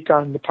go seek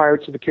on the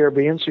Pirates of the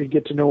Caribbean, so you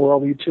get to know where all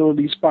the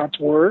utility spots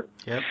were.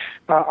 Yep.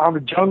 On the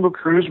Jungle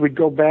Cruise, we'd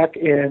go back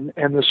and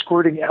the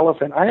squirting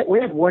elephant. We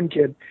had one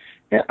kid,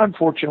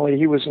 unfortunately,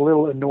 he was a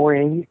little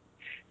annoying,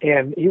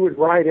 and he would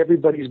ride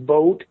everybody's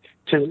boat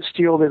to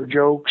steal their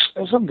jokes.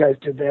 Some guys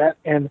did that.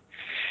 And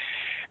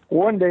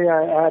one day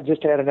I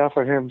just had enough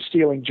of him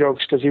stealing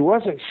jokes because he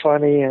wasn't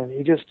funny, and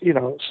he just,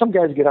 some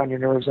guys get on your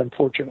nerves,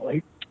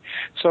 unfortunately.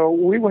 So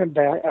we went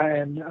back,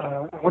 and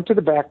I went to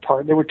the back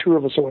part. There were 2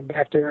 of us that went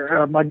back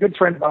there, my good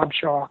friend Bob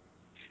Shaw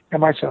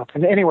and myself.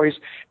 And anyways,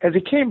 as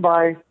he came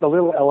by the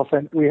little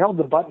elephant, we held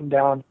the button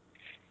down,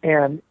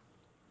 and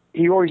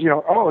he always,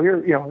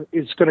 here,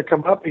 it's going to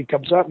come up. He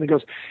comes up and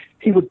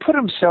he would put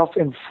himself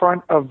in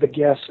front of the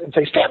guests and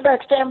say, stand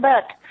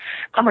back.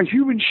 I'm a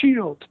human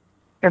shield."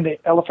 And the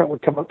elephant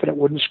would come up and it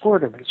wouldn't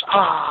squirt him. It's,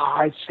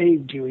 I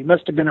saved you. He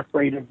must have been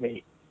afraid of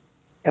me.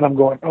 And I'm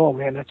going, oh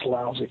man, that's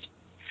lousy.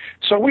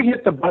 So we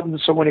hit the button.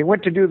 So when he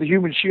went to do the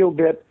human shield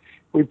bit,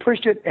 we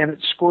pushed it and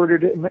it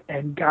squirted him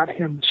and got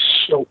him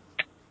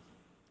soaked.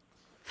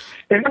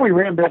 And then we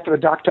ran back to the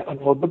dock to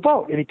unload the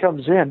boat. And he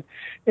comes in,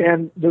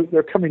 and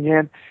they're coming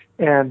in,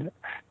 and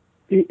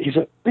he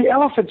said, "The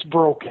elephant's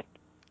broken.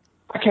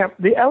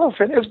 The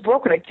elephant is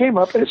broken. It came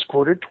up and it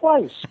squirted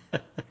twice."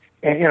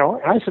 And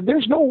I said,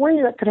 "There's no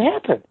way that could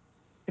happen."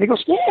 And he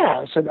goes,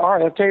 "Yeah." I said, "All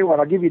right, I'll tell you what.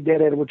 I'll give you a dead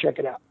end and we'll check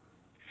it out."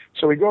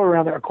 So we go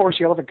around there. Of course,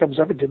 the elephant comes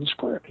up. It didn't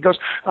squirt. He goes,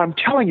 "I'm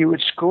telling you,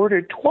 it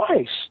squirted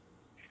twice."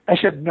 I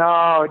said,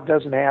 "No, it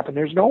doesn't happen.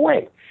 There's no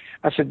way."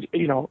 I said,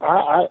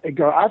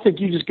 I think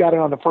you just got it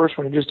on the first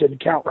one and just didn't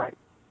count right."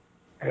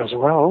 I goes,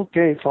 "Well,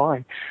 okay,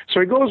 fine." So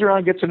he goes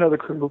around, gets another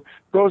crew,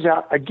 goes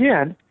out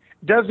again,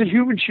 does the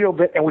human shield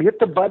bit, and we hit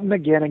the button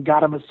again and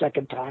got him a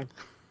second time.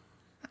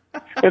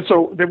 And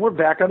so then we're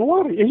back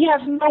unloading. He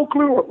has no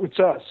clue it's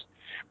us.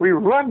 We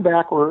run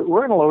back,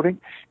 we're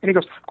unloading, and he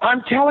goes,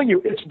 "I'm telling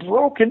you, it's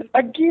broken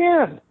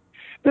again."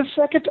 The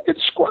second,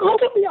 it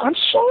squirreled at me. I'm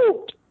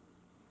soaked.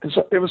 And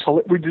so it was,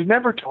 we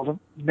never told him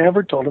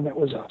it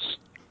was us.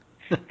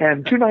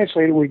 And 2 nights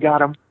later, we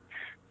got him.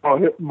 Oh,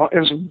 it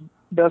was the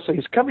best thing.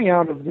 He's coming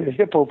out of the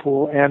hippo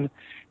pool, and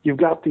you've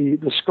got the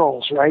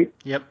skulls, right?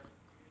 Yep.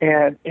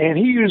 And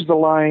he used the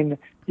line,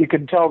 you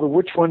can tell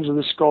which ones of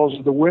the skulls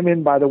are the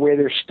women by the way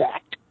they're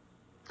stacked.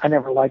 I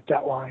never liked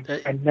that line.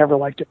 I never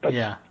liked it, but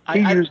yeah.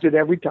 he used it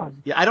every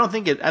time. Yeah, I don't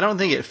think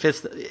it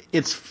fits.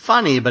 It's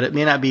funny, but it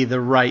may not be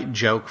the right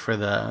joke for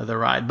the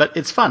ride. But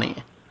it's funny.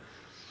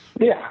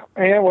 Yeah,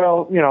 and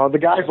well, the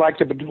guys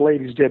liked it, but the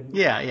ladies didn't.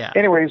 Yeah.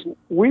 Anyways,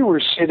 we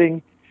were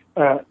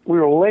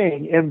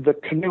laying in the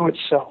canoe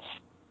itself,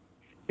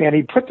 and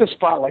he put the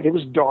spotlight. It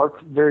was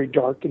dark, very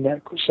dark in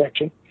that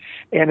section.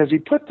 And as he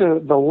put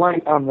the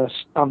light on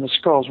the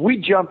skulls, we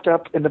jumped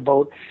up in the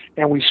boat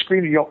and we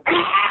screamed and yelled,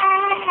 "Ah!"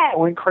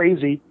 Went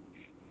crazy.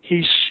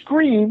 He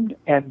screamed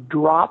and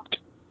dropped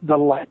the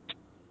light.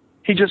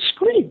 He just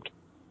screamed.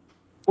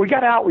 We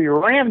got out. We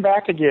ran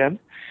back again,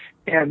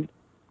 and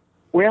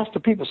we asked the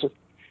people. Said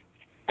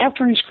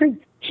after he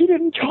screamed, he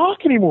didn't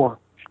talk anymore.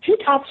 He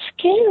got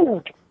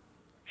scared.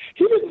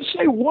 He didn't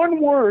say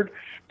one word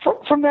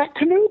from that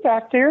canoe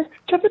back there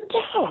to the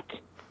dock.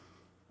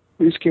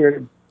 We scared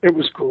him. It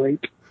was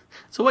great.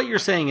 So what you're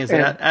saying is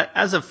that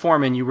as a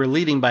foreman, you were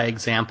leading by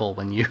example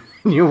when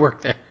you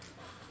worked there.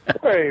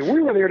 Hey,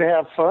 we were there to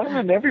have fun,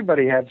 and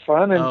everybody had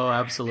fun. And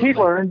absolutely. He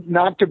learned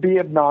not to be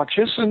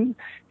obnoxious, and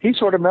he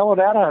sort of mellowed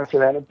out after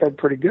that. It been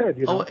pretty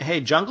good. Oh,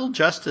 hey, Jungle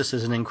Justice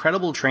is an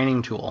incredible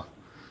training tool.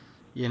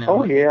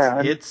 Oh,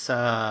 yeah. It's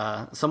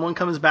someone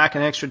comes back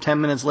an extra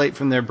 10 minutes late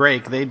from their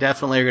break, they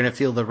definitely are going to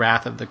feel the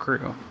wrath of the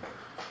crew.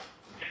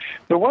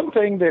 The one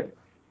thing that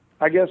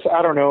I guess,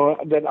 I don't know,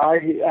 that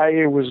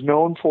I was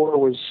known for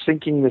was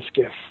sinking the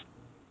skiff.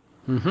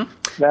 Mm-hmm.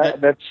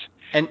 That's...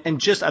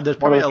 And just there's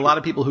probably a lot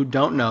of people who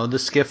don't know the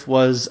skiff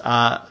was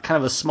kind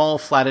of a small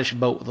flattish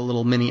boat with a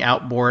little mini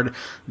outboard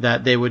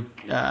that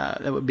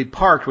would be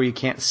parked where you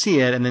can't see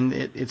it, and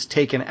then it's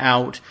taken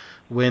out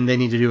when they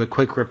need to do a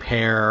quick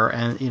repair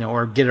and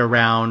or get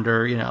around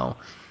or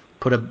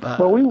put a.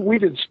 Well, we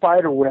did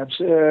spider webs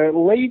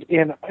late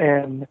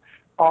in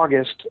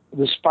August.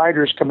 The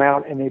spiders come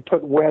out and they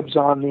put webs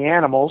on the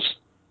animals,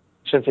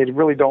 since they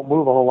really don't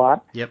move a whole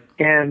lot. Yep.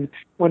 And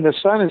when the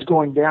sun is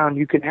going down,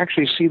 you can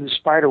actually see the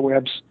spider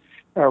webs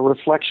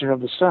reflection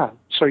of the sun.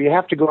 So you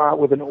have to go out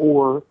with an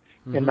oar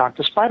and knock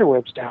the spider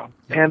webs down.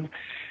 Yep.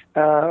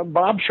 And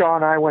Bob Shaw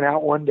and I went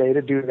out one day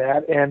to do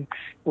that, and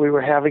we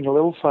were having a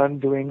little fun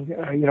doing,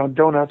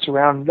 donuts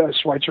around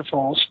Schweitzer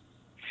Falls.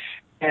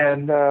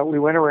 And we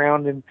went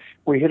around and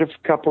we hit a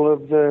couple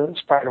of the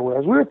spider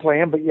webs. We were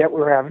playing, but yet we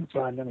were having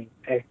fun. I mean,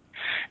 hey.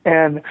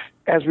 And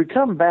as we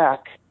come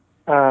back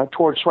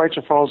towards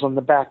Schweitzer Falls on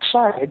the back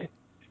side,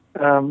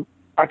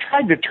 I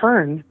tried to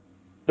turn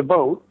the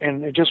boat,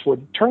 and it just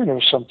wouldn't turn. There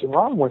was something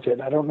wrong with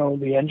it. I don't know.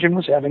 The engine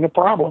was having a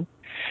problem.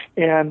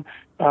 And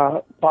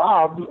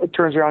Bob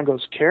turns around and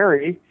goes,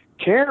 Carrie.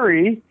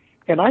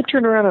 And I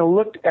turned around and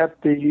looked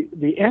at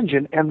the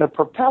engine, and the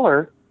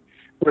propeller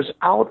was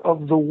out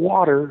of the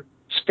water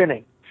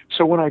spinning.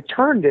 So when I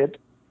turned it,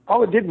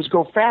 all it did was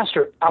go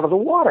faster out of the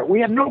water.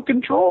 We had no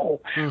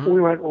control. Mm-hmm.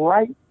 We went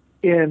right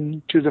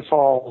into the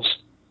falls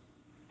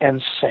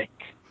and sank.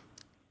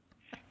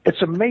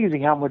 It's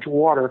amazing how much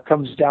water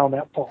comes down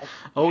that fall.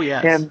 Oh,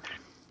 yes. And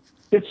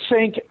it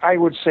sank, I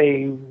would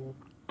say,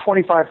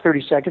 25,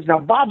 30 seconds. Now,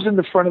 Bob's in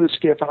the front of the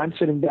skiff, and I'm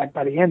sitting back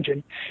by the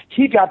engine.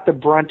 He got the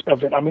brunt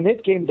of it. I mean,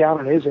 it came down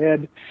on his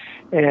head,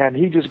 and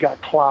he just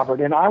got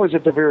clobbered. And I was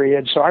at the very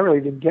edge, so I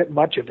really didn't get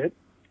much of it.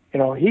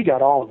 He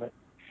got all of it.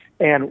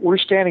 And we're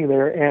standing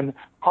there, and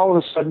all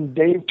of a sudden,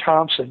 Dave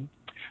Thompson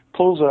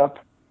pulls up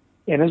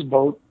in his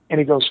boat, and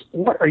he goes,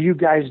 "What are you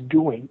guys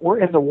doing? We're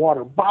in the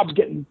water." Bob's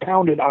getting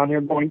pounded on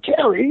there going,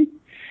 "Carrie."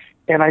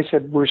 And I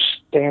said, "We're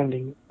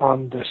standing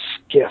on the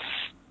skiff."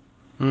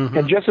 Mm-hmm.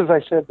 And just as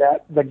I said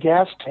that, the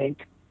gas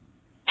tank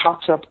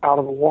pops up out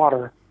of the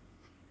water.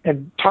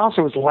 And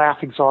Thompson was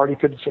laughing so hard he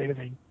couldn't say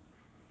anything.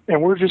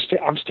 And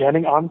I'm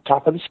standing on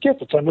top of the skiff.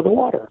 It's under the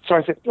water. So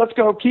I said, "Let's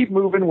go. Keep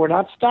moving. We're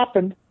not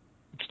stopping.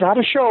 It's not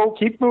a show.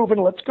 Keep moving.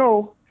 Let's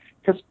go."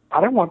 Because I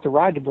didn't want the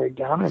ride to break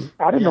down, and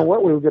I didn't know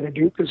what we were going to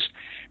do because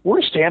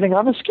we're standing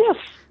on the skiff.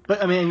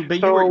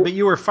 But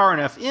you were far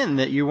enough in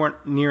that you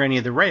weren't near any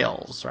of the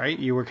rails, right?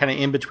 You were kind of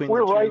in between.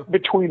 We're right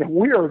between them.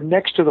 We are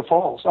next to the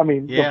falls. I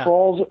mean, the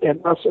falls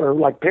and us are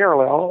like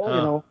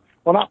parallel.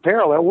 Well, not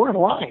parallel. We're in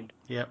line.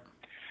 Yep.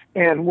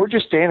 And we're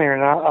just standing there,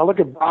 and I look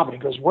at Bob, and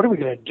he goes, "What are we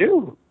going to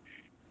do?"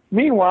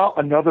 Meanwhile,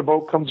 another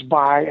boat comes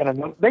by,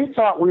 and they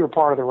thought we were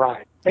part of the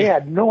ride. They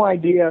had no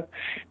idea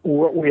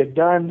what we had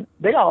done.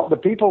 The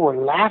people were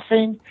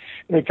laughing.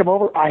 And they come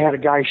over. I had a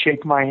guy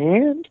shake my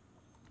hand.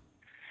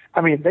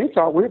 I mean, they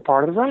thought we were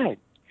part of the ride.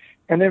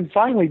 And then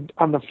finally,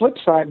 on the flip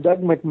side,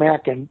 Doug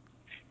McMacken,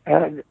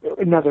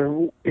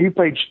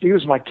 he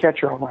was my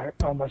catcher on my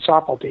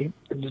softball team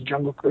in the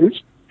Jungle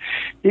Cruise.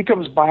 He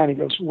comes by and he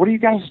goes, "What are you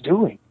guys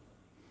doing?"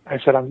 I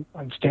said, I'm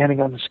standing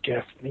on the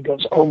skiff. And he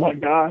goes, "Oh my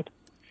God."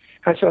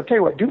 I said, I'll tell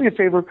you what, do me a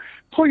favor,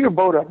 pull your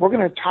boat up. We're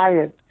going to tie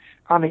it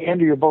on the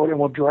end of your boat and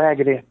we'll drag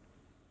it in.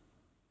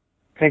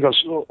 And he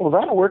goes, well,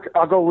 that'll work.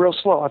 I'll go real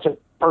slow. I said,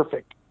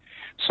 perfect.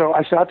 So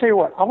I said, I'll tell you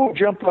what, I'm going to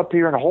jump up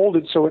here and hold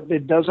it so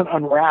it doesn't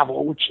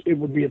unravel, which it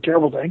would be a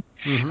terrible thing.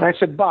 And I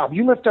said, Bob,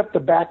 you lift up the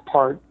back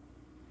part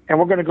and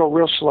we're going to go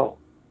real slow.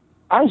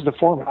 I was the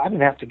foreman. I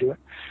didn't have to do it.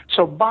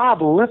 So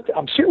Bob lifted,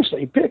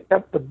 seriously, he picked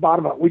up the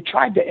bottom of it. We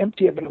tried to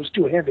empty it, but it was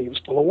too heavy. It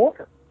was full of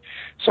water.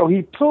 So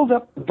he pulled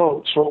up the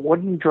boat so it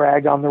wouldn't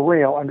drag on the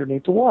rail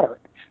underneath the water.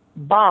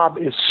 Bob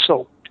is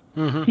soaked.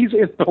 He's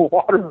in the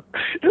water.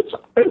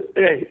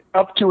 It's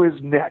up to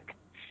his neck.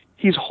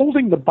 He's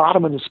holding the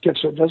bottom of the skiff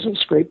so it doesn't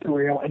scrape the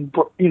rail and,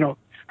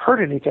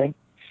 hurt anything.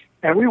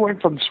 And we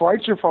went from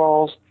Schweitzer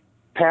Falls,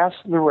 past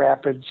the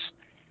rapids,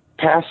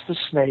 past the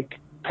Snake,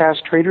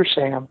 past Trader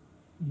Sam.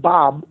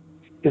 Bob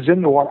is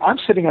in the water. I'm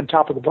sitting on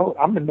top of the boat.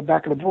 I'm in the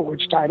back of the boat,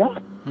 which is tied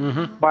up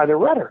by the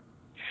rudder.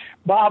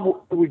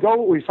 Bob,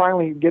 we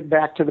finally get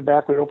back to the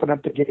back. We open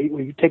up the gate.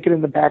 We take it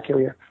in the back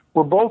area.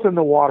 We're both in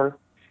the water.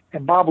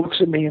 And Bob looks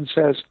at me and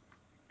says,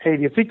 hey,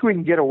 do you think we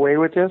can get away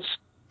with this?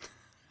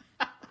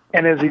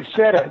 And as he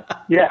said it,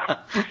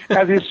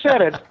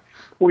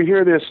 we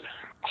hear this,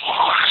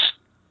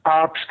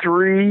 Ops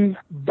 3,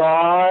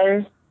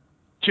 bye,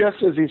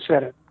 just as he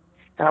said it.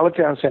 And I looked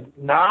at him and said,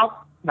 no,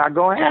 not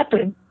going to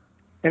happen.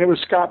 And it was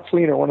Scott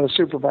Fleener, one of the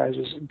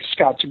supervisors.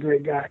 Scott's a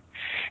great guy.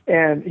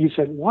 And he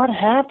said, what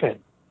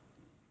happened?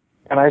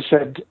 And I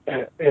said,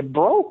 it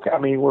broke. I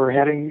mean, we're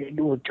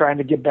trying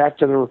to get back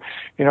to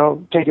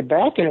take it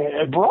back, and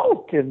it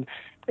broke. And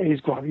he's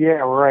going,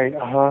 yeah, right,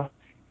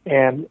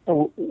 And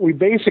we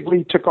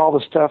basically took all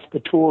the stuff,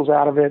 the tools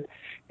out of it,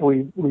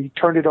 and we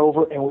turned it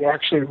over, and we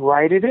actually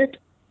righted it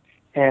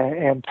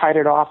and tied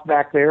it off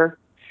back there.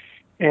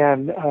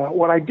 And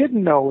what I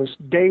didn't know was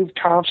Dave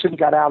Thompson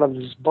got out of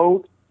his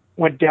boat,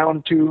 went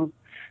down to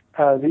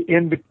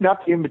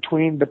not the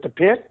in-between, but the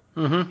pit.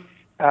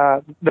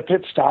 The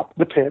pit stop,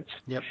 the pits.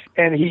 Yep.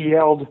 And he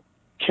yelled,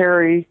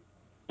 Carrie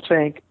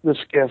sank the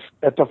skiff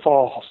at the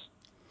falls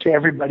to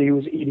everybody who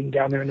was eating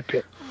down there in the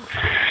pit.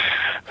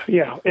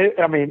 Yeah,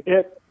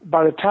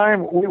 by the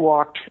time we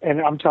walked,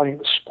 and I'm telling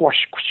you,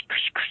 squash,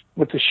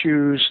 with the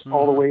shoes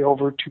all the way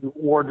over to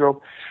wardrobe.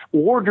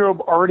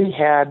 Wardrobe already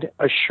had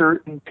a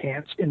shirt and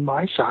pants in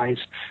my size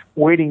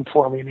waiting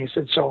for me. And he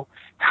said, so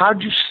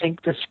how'd you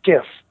sink the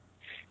skiff?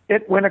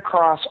 It went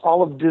across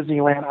all of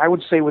Disneyland, I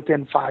would say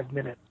within 5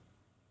 minutes.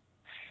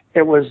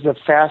 It was the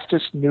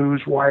fastest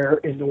news wire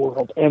in the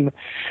world. And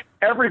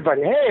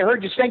everybody, hey, I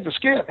heard you sank the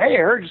skiff. Hey, I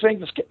heard you sank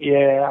the skiff.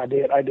 Yeah,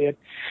 I did.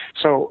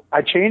 So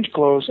I changed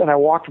clothes, and I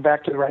walked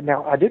back to the right.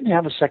 Now, I didn't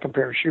have a second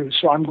pair of shoes,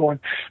 so I'm going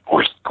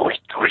all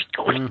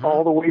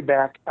the way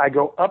back. I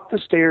go up the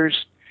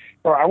stairs,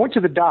 or I went to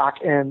the dock,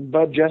 and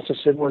Bud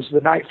Justison was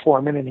the night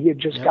foreman, and he had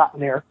just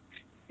gotten there.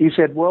 He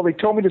said, well, they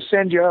told me to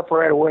send you up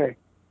right away.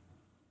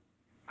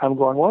 I'm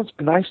going, well, it's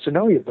nice to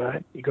know you,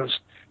 Bud. He goes,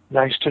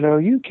 nice to know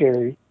you,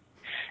 Carrie.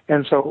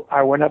 And so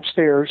I went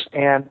upstairs,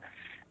 and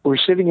we're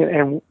sitting in,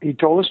 and he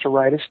told us to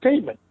write a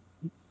statement.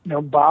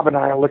 Bob and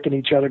I are looking at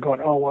each other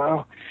going, oh,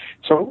 wow.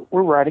 So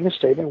we're writing a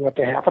statement of what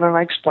happened, and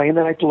I explained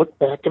that I looked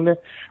back, and the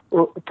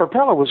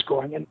propeller was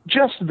going. And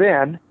just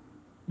then,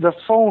 the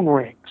phone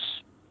rings.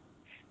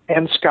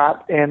 And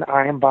Scott and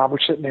I and Bob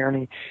were sitting there,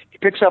 and he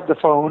picks up the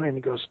phone, and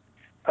he goes,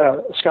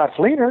 Scott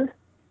Fleener?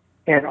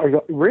 And I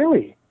go,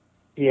 really?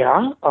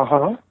 Yeah,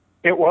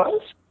 It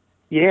was?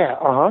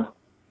 Yeah,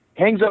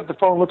 Hangs up the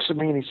phone, looks at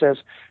me, and he says,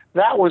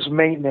 that was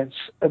maintenance.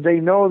 They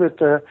know that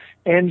the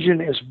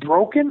engine is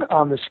broken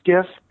on the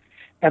skiff,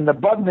 and the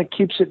button that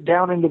keeps it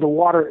down into the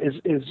water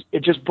is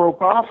it just broke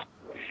off,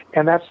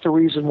 and that's the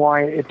reason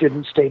why it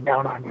didn't stay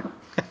down on you.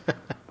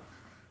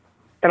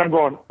 And I'm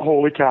going,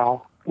 holy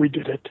cow, we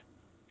did it.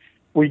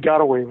 We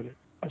got away with it.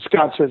 And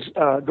Scott says,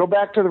 go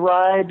back to the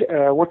ride.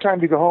 What time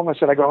do you go home? I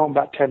said, I go home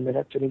about 10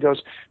 minutes. And he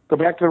goes, go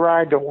back to the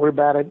ride. Don't worry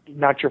about it.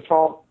 Not your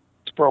fault.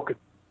 It's broken.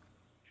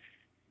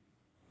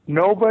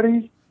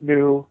 Nobody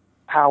knew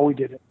how we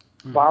did it.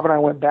 Bob and I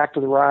went back to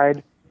the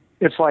ride.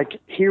 It's like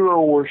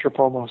hero worship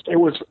almost. It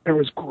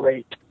was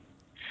great.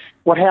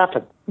 What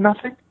happened?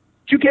 Nothing.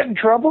 Did you get in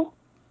trouble?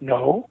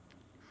 No.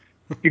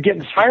 You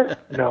getting fired?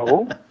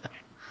 No.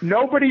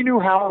 Nobody knew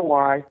how or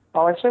why.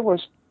 All I said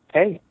was,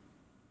 hey,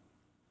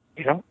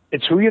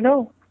 it's who you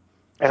know.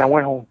 And I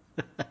went home.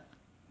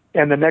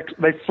 And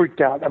they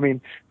freaked out. I mean,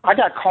 I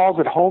got calls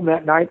at home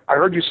that night. I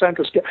heard you sank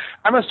a skiff.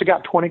 I must have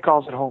got 20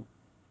 calls at home.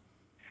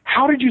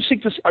 How did you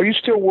sink this? Are you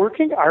still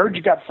working? I heard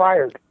you got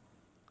fired.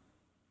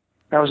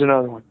 That was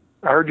another one.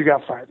 I heard you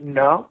got fired.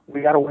 No,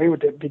 we got away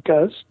with it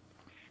because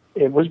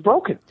it was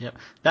broken. Yep.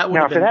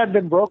 If it had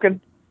been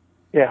broken,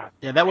 yeah.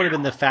 Yeah, that would have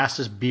been the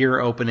fastest beer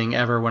opening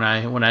ever when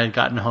I had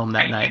gotten home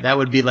that night. That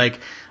would be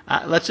like,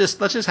 let's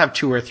just have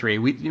 2 or 3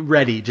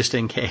 ready just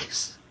in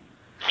case.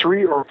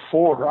 3 or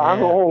 4. Yeah.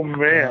 Oh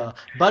man.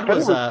 Bud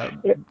was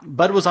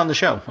on the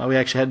show. We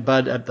actually had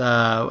Bud at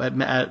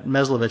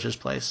Meslovich's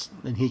place,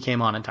 and he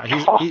came on and talked.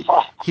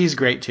 He's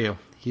great too.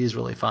 He's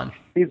really fun.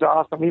 He's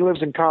awesome. He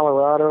lives in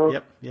Colorado.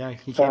 Yep. Yeah.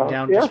 He came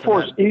down. Air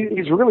Force.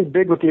 He's really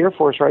big with the Air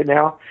Force right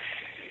now.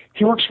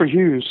 He works for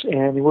Hughes,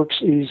 and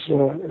he's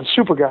a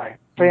super guy.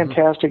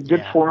 Fantastic,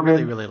 good foreman.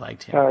 Really, really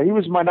liked him. He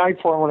was my night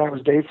foreman when I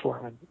was day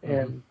foreman,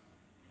 and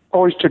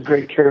always took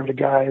great care of the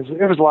guys.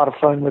 It was a lot of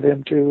fun with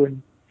him too.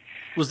 And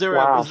was there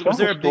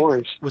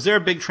a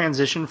big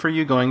transition for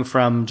you going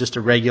from just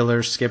a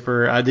regular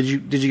skipper? Did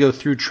you go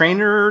through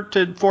trainer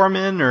to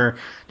foreman, or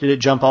did it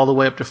jump all the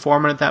way up to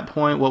foreman at that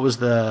point? What was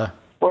the?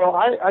 Well,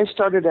 I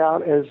started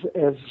out as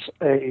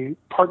a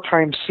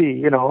part-time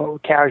C,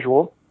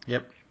 casual.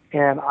 Yep.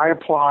 And I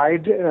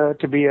applied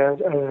to be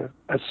a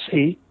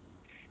C,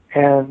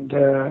 and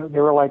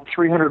there were like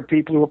 300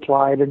 people who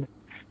applied, and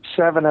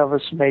 7 of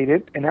us made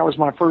it, and that was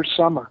my first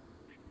summer.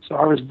 So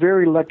I was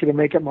very lucky to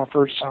make it my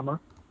first summer.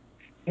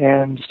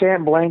 And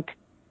Stan Blank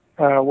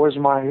was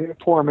my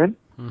foreman,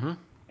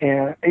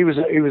 and he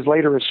was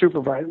later a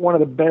supervisor, one of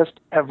the best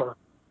ever.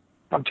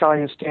 I'm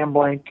telling you, Stan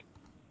Blank,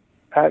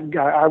 that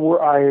guy.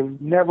 I've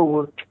never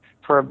worked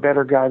for a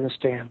better guy than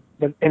Stan.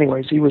 But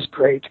anyways, he was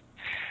great.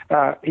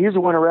 He's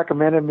the one who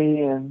recommended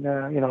me, and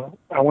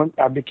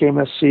I became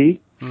a C.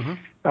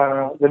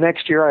 The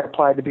next year, I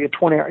applied to be a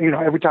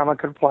 20-hour. Every time I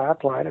could apply, I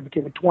applied. I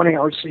became a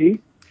 20-hour C.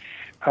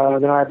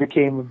 Then I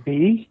became a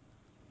B.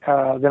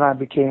 Then I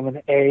became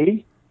an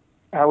A.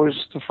 I was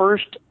the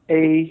first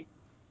A.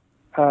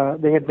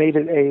 They had made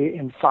it A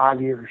in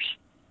 5 years,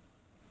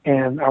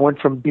 and I went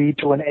from B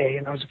to an A,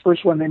 and I was the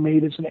first one they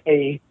made as an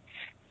A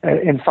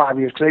in 5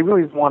 years because they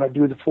really didn't want to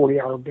do the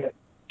 40-hour bit.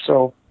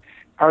 So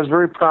I was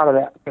very proud of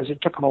that because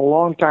it took them a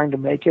long time to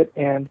make it,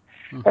 and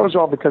that was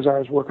all because I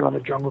was working on the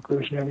Jungle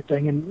Cruise and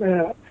everything. And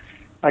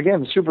again,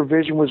 the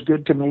supervision was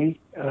good to me.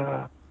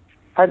 I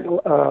had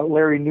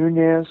Larry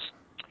Nunez,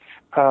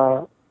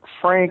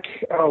 Frank.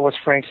 What's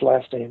Frank's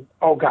last name?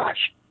 Oh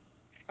gosh,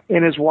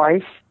 and his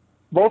wife.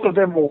 Both of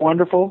them were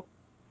wonderful.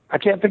 I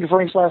can't think of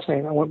Frank's last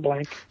name. I went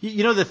blank.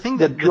 The thing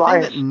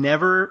that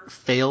never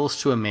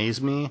fails to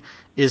amaze me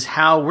is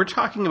how we're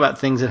talking about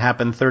things that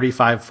happened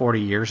 35,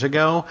 40 years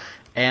ago.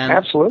 And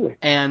absolutely.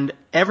 And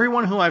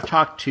everyone who I've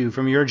talked to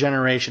from your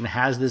generation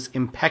has this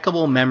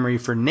impeccable memory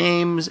for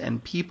names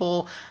and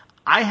people.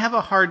 I have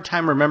a hard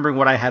time remembering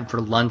what I had for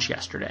lunch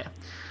yesterday.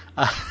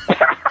 Oh,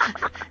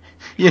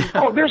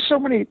 there's so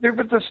many.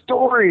 But the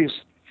stories.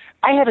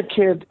 I had a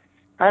kid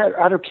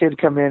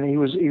come in. He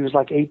was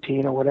like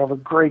 18 or whatever.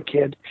 Great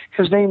kid.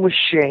 His name was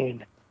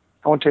Shane.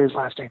 I won't tell you his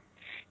last name.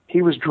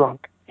 He was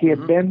drunk. He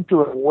had been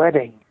to a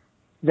wedding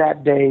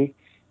that day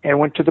and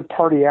went to the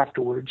party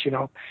afterwards.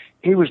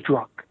 He was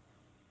drunk.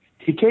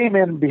 He came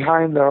in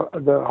behind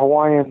the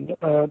Hawaiian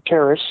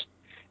terrace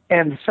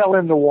and fell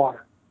in the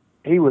water.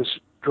 He was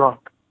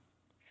drunk.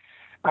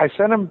 I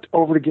sent him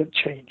over to get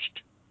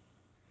changed.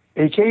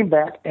 He came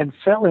back and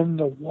fell in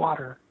the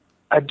water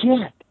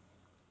again.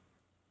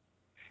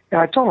 And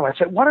I told him, I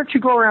said, why don't you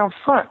go around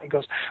front? He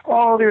goes,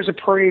 oh, there's a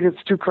parade.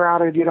 It's too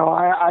crowded.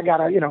 I got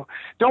to,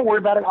 don't worry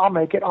about it. I'll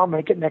make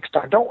it next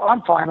time.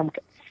 I'm fine.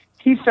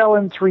 He fell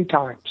in 3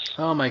 times.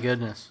 Oh, my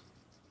goodness.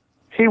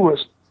 He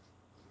was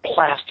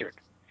plastered.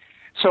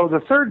 So the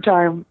 3rd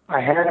time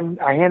I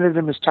handed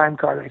him his time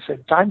card. I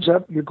said, time's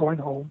up. You're going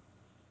home.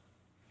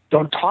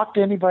 Don't talk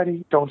to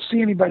anybody. Don't see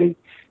anybody.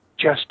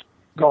 Just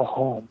go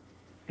home.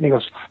 And he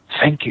goes,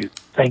 thank you.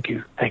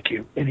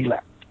 And he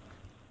left.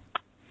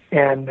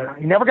 And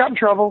he never got in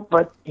trouble,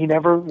 but he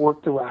never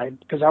worked the ride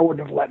because I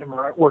wouldn't have let him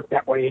work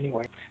that way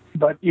anyway.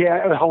 But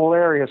yeah, it was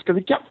hilarious because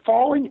he kept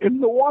falling in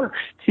the water.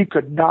 He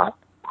could not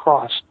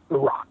cross the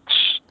rocks.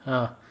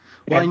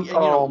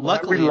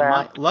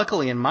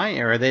 Luckily in my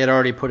era, they had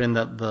already put in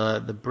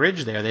the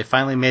bridge there. They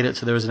finally made it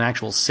so there was an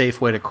actual safe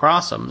way to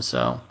cross them.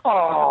 So.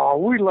 Oh,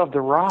 we love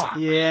the rock.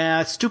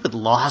 Yeah, stupid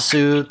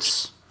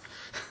lawsuits.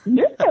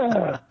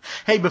 Yeah.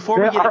 Hey, before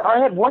we get, I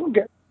had one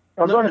guy.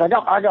 Oh, go ahead.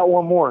 I got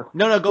one more.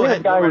 No, go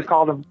ahead. We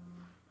called him.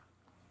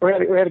 We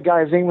had a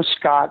guy. His name was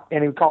Scott,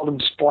 and we called him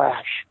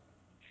Splash.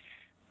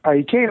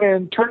 He came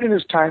in, turned in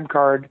his time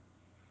card,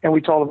 and we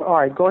told him, "All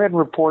right, go ahead and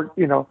report,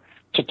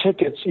 to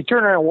tickets." He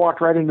turned around and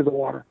walked right into the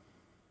water,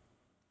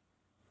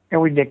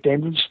 and we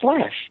nicknamed him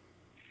Splash.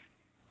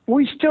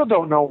 We still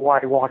don't know why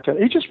he walked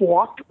in. He just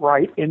walked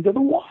right into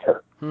the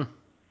water.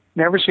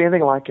 Never seen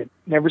anything like it.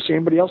 Never seen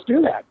anybody else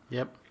do that.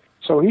 Yep.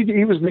 So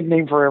he was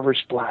nicknamed forever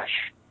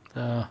Splash.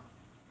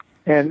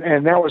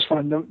 And that was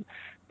fun.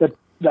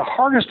 The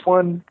hardest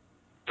one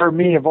for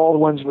me of all the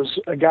ones was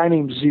a guy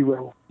named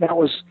Zero.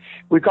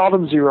 We called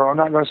him Zero. I'm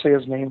not going to say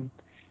his name.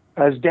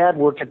 His dad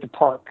worked at the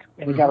park,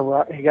 and he got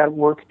to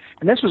work.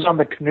 And this was on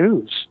the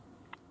canoes.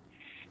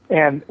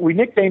 And we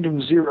nicknamed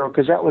him Zero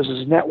because that was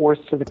his net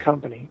worth to the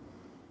company.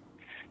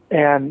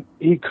 And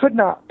he could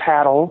not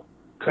paddle,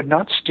 could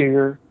not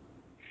steer.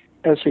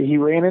 He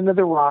ran into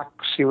the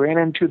rocks. He ran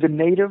into the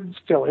native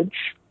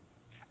village.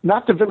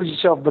 Not the village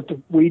itself, but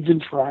the weeds in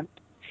front.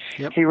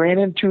 Yep. He ran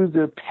into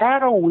the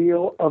paddle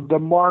wheel of the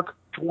Mark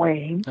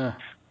Twain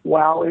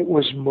while it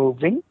was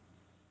moving.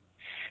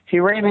 He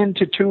ran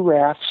into 2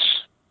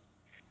 rafts.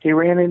 He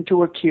ran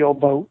into a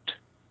keelboat.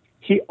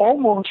 He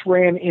almost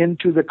ran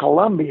into the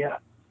Columbia,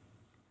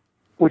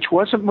 which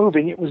wasn't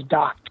moving, it was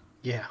docked.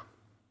 Yeah.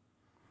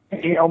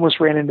 He almost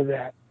ran into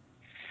that.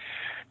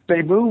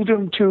 They moved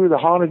him to the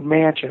Haunted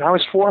Mansion. I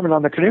was foreman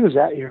on the canoes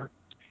that year.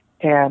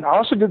 And I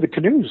also did the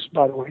canoes,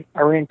 by the way.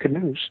 I ran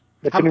canoes,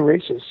 canoe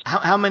races.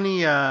 How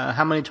many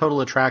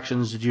total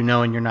attractions did you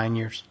know in your 9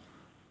 years?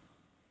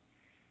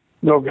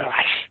 No,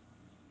 gosh.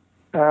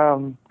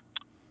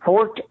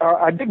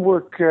 I did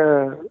work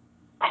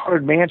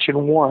Haunted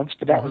Mansion once,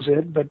 but that was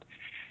it. But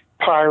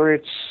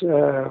Pirates,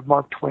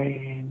 Mark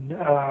Twain,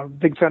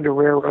 Big Thunder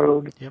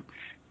Railroad,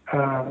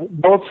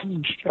 both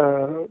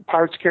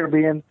Pirates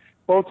Caribbean,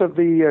 both of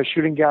the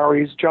shooting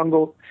galleries,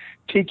 Jungle,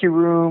 Tiki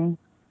Room.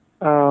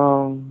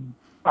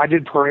 I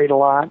did Parade a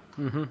lot.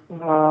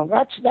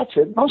 That's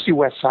it. Mostly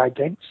West Side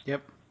things.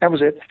 Yep. That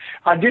was it.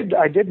 I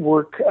did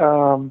work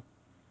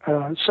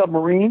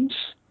submarines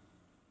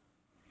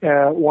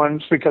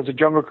once because the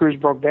Jungle Cruise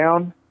broke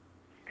down,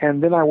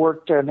 and then I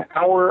worked an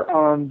hour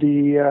on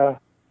the.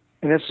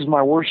 And this is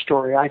my worst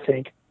story, I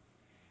think.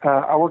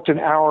 I worked an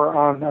hour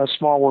on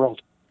Small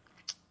World.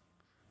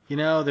 You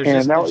know,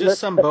 there's just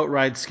some boat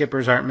ride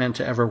skippers aren't meant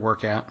to ever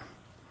work out.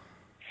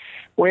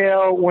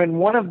 Well, when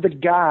one of the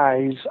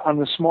guys on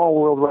the Small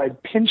World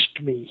ride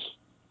pinched me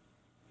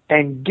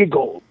and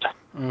giggled,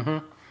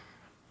 I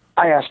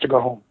asked to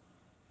go home.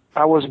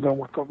 I wasn't going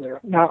to work over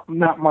there. Not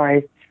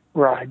my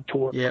ride to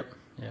work. Yep.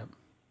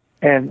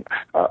 And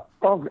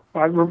it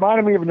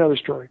reminded me of another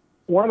story.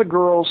 One of the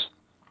girls,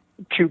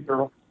 cute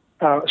girl,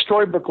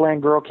 Storybook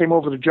Land girl, came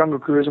over to Jungle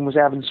Cruise and was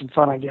having some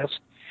fun, I guess.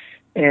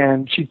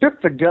 And she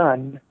took the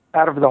gun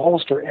out of the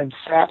holster and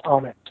sat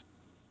on it.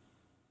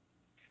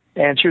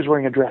 And she was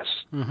wearing a dress.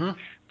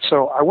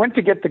 So I went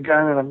to get the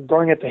gun, and I'm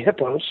going at the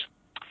hippos.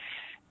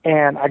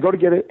 And I go to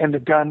get it, and the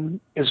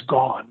gun is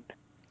gone.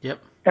 Yep.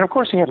 And of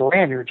course, he had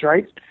lanyards,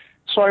 right?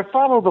 So I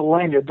follow the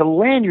lanyard. The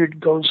lanyard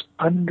goes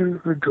under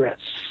her dress.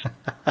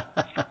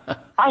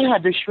 I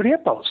had to shoot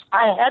hippos.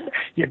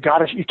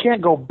 You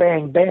can't go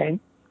bang, bang.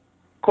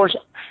 Of course,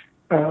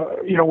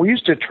 we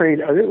used to trade.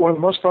 One of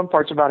the most fun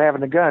parts about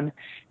having a gun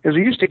is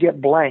we used to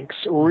get blanks,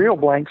 real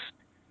blanks.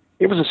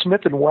 It was a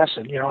Smith &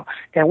 Wesson,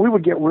 and we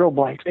would get real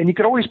blanks. And you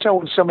could always tell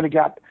when somebody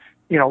got,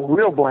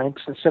 real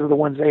blanks instead of the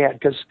ones they had,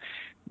 because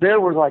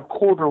there were like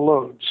quarter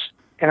loads.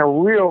 And a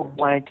real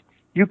blank,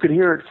 you could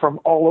hear it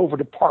from all over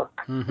the park.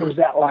 It was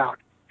that loud.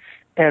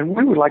 And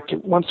we would like to,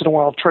 once in a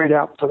while, trade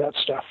out for that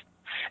stuff.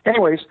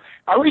 Anyways,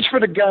 I reached for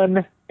the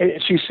gun,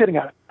 and she's sitting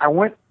on it. I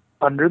went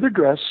under the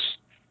dress,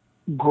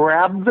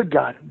 grabbed the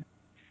gun.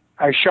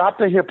 I shot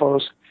the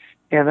hippos,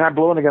 and then I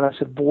blew in the gun. I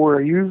said, boy,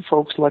 are you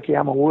folks lucky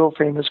I'm a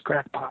world-famous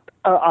crackpot.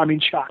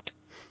 Shot.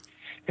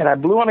 And I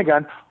blew on the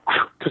gun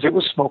because it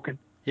was smoking.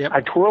 Yep.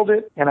 I twirled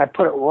it, and I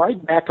put it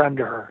right back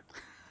under her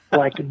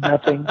like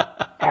nothing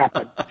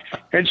happened.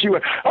 And she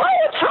went, oh,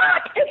 it's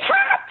hot! It's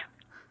hot!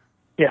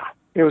 Yeah,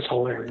 it was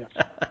hilarious.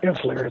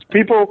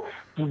 People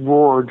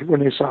roared when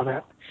they saw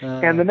that.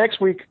 And the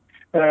next week,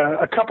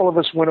 a couple of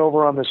us went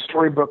over on the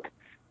Storybook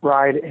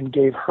ride and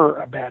gave her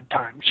a bad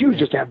time. She was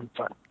just having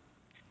fun.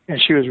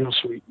 And she was real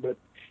sweet. But,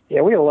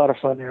 yeah, we had a lot of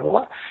fun there.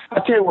 I'll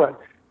tell you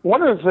what,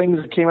 one of the things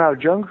that came out of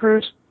Jungle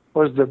Cruise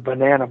was the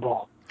Banana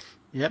Ball.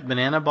 Yep,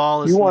 Banana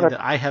Ball is something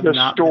that I have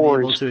not been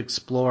able to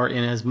explore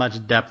in as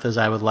much depth as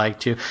I would like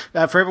to.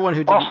 For everyone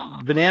who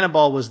didn't, Banana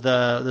Ball was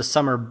the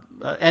summer,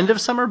 end of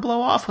summer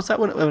blow-off? Was that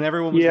when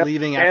everyone was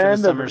leaving after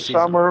the summer season?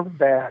 Summer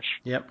bash.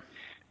 Yep.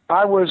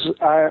 I was,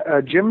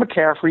 Jim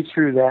McCaffrey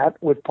threw that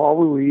with Paul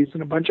Ruiz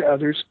and a bunch of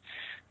others.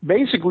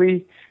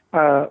 Basically,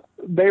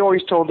 they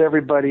always told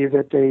everybody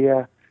that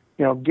they,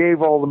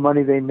 gave all the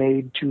money they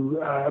made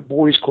to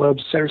boys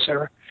clubs, et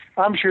cetera.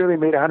 I'm sure they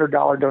made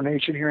 $100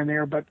 donation here and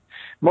there, but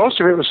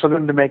most of it was for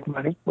them to make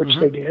money, which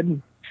they did.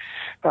 And,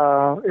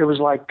 it was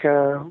like,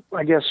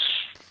 I guess,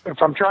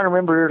 if I'm trying to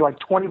remember, like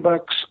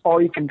 $20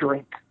 all you can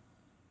drink.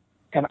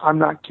 And I'm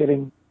not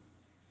kidding.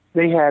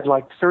 They had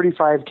like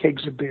 35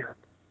 kegs of beer.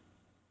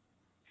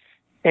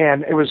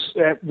 And it was,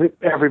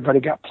 everybody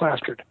got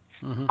plastered.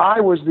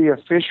 I was the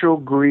official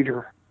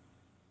greeter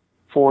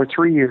for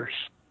 3 years.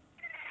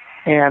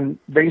 And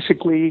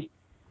basically,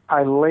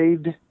 I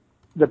laid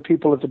the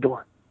people at the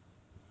door.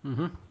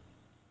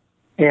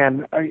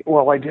 And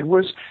all I did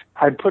was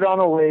I put on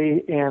a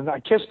lei and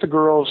I kissed the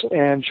girls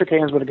and shook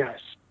hands with the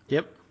guys.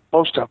 Yep.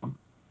 Most of them.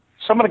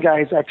 Some of the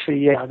guys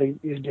actually,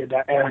 they did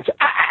that. And I said,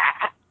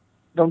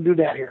 don't do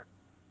that here.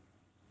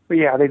 But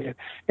yeah, they did.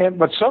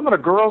 But some of the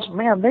girls,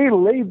 man, they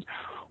laid,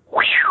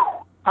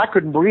 whew, I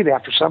couldn't breathe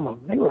after some of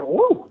them. They were,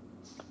 woo.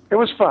 It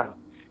was fun.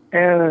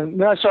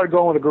 And then I started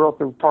going with a girl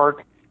through the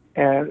park,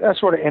 and that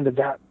sort of ended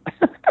that.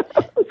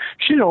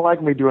 She didn't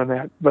like me doing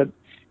that, but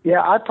yeah,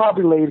 I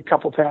probably laid a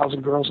couple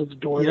thousand girls at the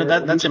door.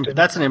 That's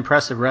an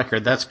impressive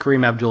record. That's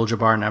Kareem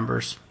Abdul-Jabbar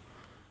numbers.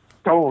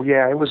 Oh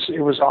yeah, it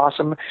was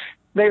awesome.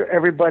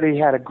 Everybody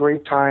had a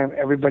great time.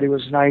 Everybody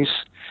was nice.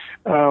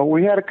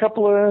 We had a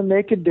couple of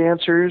naked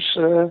dancers.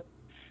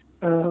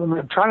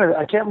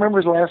 I can't remember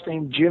his last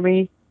name,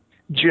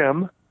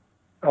 Jim.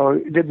 Oh,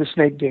 did the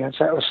snake dance.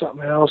 That was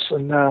something else.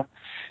 And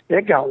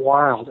it got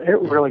wild.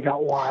 It really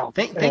got wild.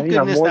 Thank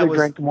goodness more that they was.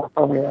 drank, the more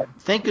fun we had.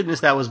 Thank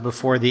goodness that was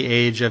before the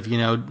age of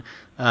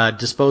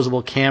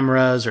disposable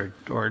cameras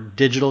or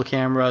digital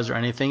cameras or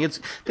anything.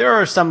 There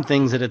are some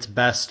things that it's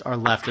best are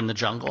left in the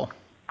jungle.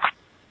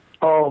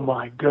 Oh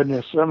my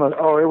goodness! It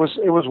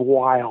was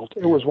wild.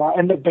 It was wild,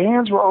 and the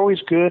bands were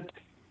always good.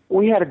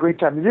 We had a great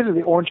time. We did it at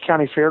the Orange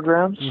County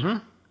Fairgrounds. Mm-hmm.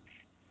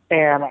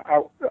 And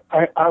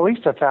I at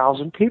least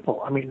 1,000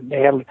 people. I mean,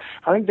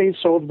 I think they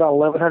sold about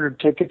 1,100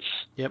 tickets.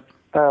 Yep.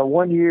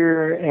 1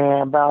 year,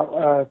 and about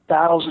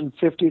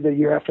 1,050 the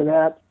year after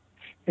that,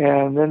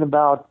 and then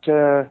about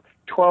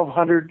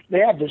 1,200. They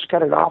had to just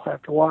cut it off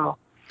after a while.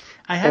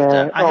 I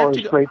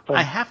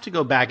have to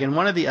go back. In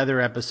one of the other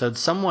episodes,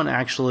 someone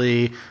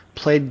actually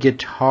played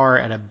guitar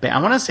at a band.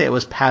 I want to say it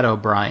was Pat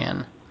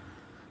O'Brien.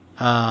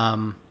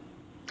 I'll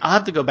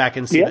have to go back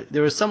and see. Yeah.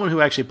 There was someone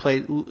who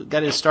actually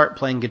got his start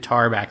playing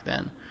guitar back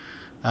then.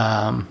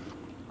 I'm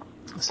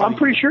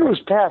pretty sure it was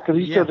Pat, because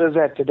he still does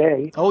that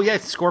today. Oh, yeah,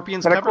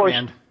 Scorpions cover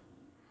band.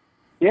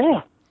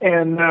 Yeah,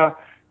 and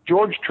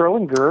George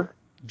Trillinger.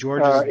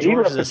 George he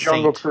left is the a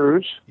Jungle saint.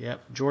 Cruise.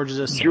 Yep, George is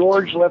a saint.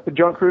 George left the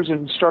Jungle Cruise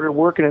and started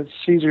working at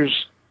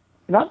Caesars.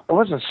 It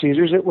wasn't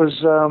Caesars. It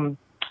was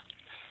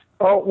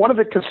one of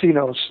the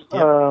casinos.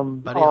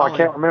 Yep. I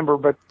can't remember,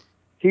 but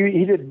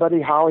he did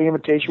Buddy Holly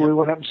imitation. Yep. We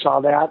went up and saw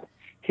that.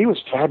 He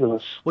was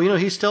fabulous. Well,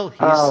 he's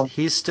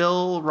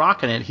still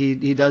rocking it.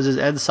 He does his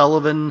Ed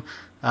Sullivan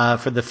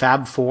for the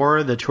Fab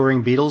Four, the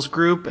touring Beatles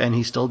group, and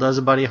he still does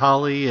a Buddy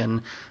Holly.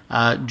 And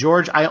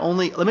George,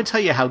 let me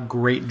tell you how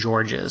great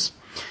George is.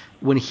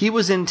 When he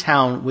was in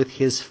town with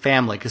his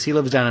family, because he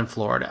lives down in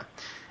Florida,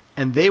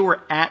 and they were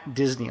at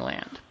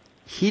Disneyland,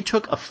 he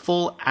took a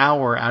full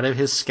hour out of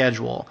his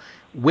schedule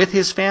with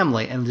his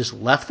family and just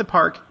left the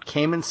park,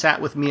 came and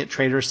sat with me at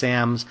Trader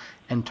Sam's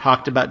and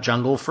talked about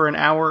Jungle for an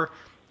hour,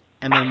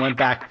 and then went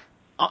back.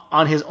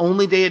 On his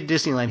only day at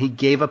Disneyland, he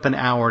gave up an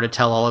hour to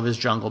tell all of his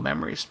Jungle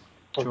memories.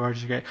 George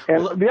is great.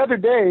 And the other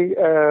day,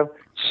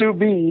 Sue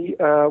B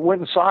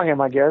went and saw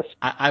him, I guess.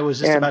 I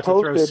was just about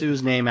to throw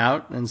Sue's name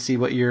out and see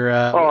what your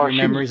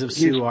memories of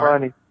Sue are.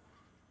 Funny.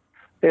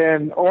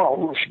 And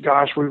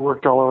gosh, we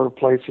worked all over the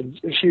place, and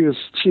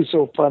she's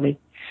so funny.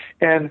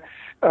 And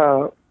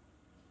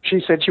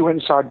she said she went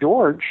and saw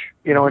George,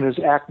 in his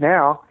act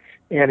now,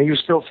 and he was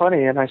still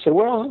funny. And I said,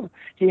 well,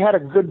 he had a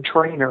good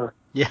trainer.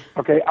 Yeah.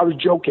 Okay, I was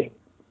joking,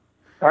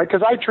 all right,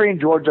 because I trained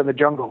George on the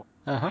Jungle,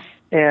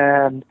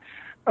 and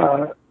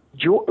what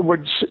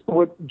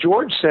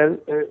George said,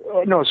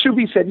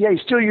 Subi said, yeah, he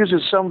still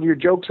uses some of your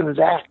jokes in his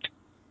act.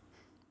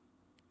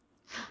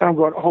 And I'm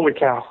going, holy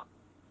cow.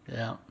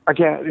 Yeah. I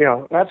can't,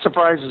 that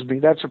surprises me.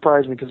 That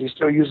surprised me because he's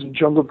still using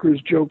Jungle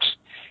Cruise jokes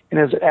in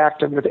his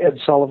act with Ed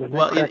Sullivan.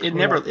 Well, it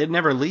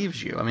never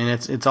leaves you. I mean,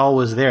 it's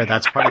always there.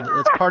 That's part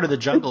of the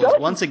Jungle.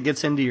 Once it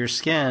gets into your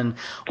skin.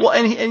 Well,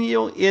 and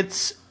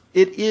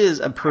it is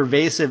a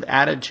pervasive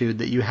attitude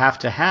that you have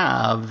to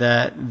have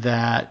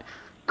that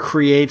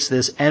creates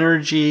this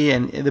energy,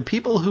 and the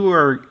people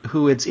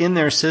who it's in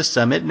their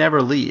system, it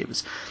never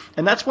leaves.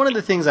 And that's one of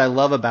the things I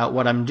love about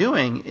what I'm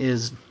doing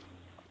is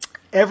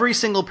every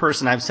single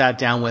person I've sat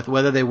down with,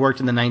 whether they worked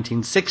in the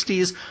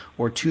 1960s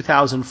or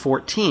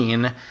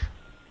 2014,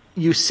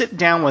 you sit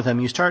down with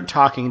them, you start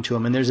talking to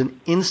them, and there's an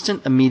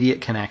instant,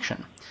 immediate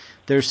connection.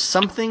 There's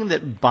something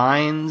that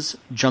binds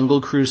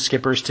Jungle Cruise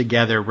skippers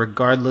together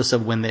regardless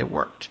of when they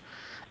worked.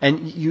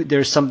 And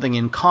there's something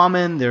in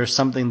common, there's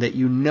something that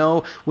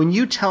when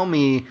you tell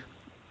me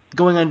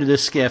going under the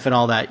skiff and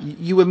all that,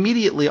 you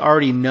immediately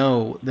already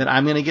know that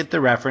I'm going to get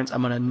the reference,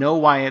 I'm going to know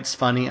why it's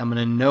funny, I'm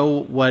going to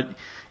know what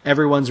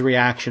everyone's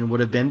reaction would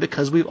have been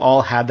because we've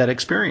all had that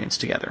experience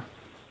together.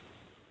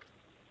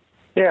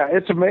 Yeah,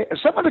 it's amazing.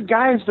 Some of the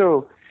guys,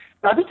 though,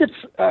 I think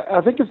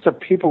it's the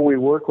people we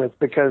work with,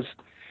 because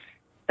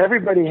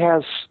everybody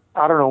has,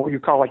 I don't know what you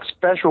call, like,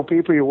 special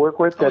people you work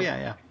with.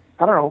 Yeah.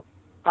 I don't know.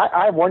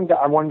 I have one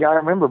guy I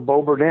remember,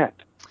 Bo Burnett.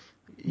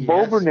 Yes.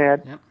 Bo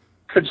Burnett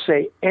could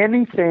say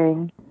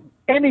anything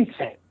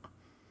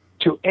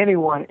to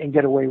anyone and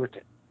get away with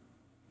it.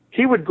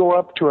 He would go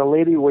up to a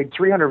lady who weighed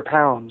 300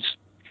 pounds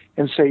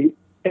and say,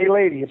 hey,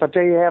 lady, if I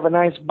tell you you have a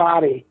nice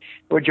body,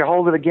 would you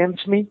hold it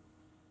against me?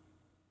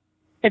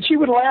 And she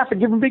would laugh and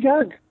give him a big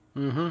hug.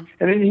 Mm-hmm.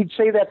 And then he'd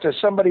say that to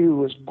somebody who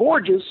was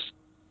gorgeous,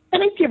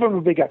 and he'd give him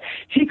a big hug.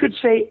 He could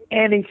say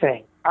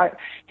anything.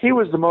 He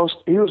was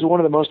one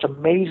of the most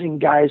amazing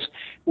guys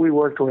we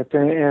worked with.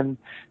 And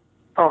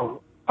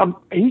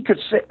he could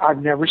say,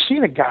 I've never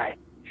seen a guy.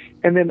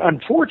 And then,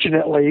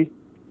 unfortunately,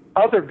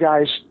 other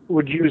guys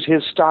would use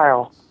his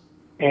style,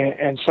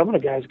 and some of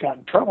the guys got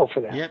in trouble for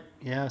that. Yep.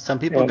 Yeah. Some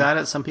people got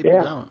it, some people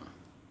don't.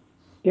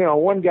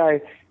 One guy,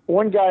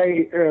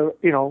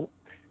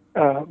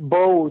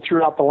 Bo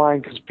threw out the line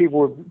because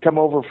people would come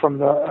over from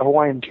the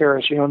Hawaiian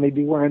Terrace, and they'd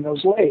be wearing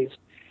those leis.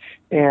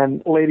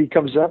 And a lady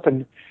comes up,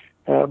 and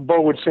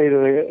Bo would say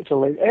to the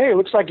lady, hey, it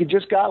looks like you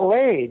just got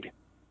laid.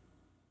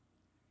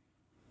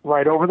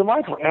 right over the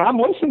microphone. And I'm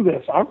listening to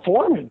this. I'm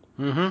foreman.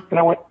 Mm-hmm. And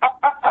I went,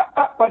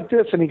 like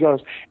this. And he goes,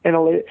 and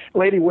a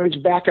lady waves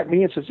back at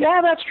me and says,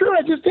 yeah, that's true.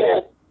 I just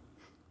did.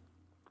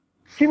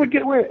 He would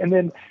get away. And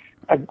then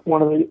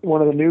one of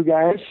the new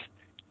guys,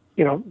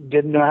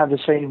 didn't have the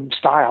same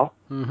style.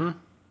 Mm-hmm.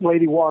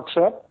 Lady walks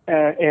up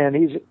and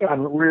he's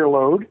on rear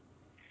load.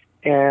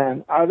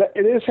 And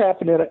it has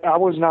happened that I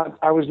was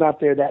not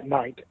there that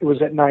night. It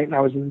was at night and I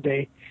was in the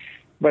day.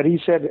 But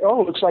he said,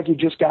 oh, it looks like he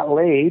just got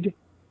laid.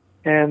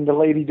 And the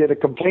lady did a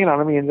complaint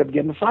on him. He ended up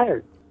getting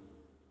fired.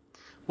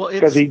 Well,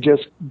 because he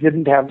just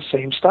didn't have the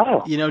same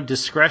style.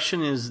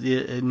 Discretion is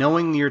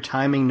knowing your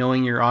timing,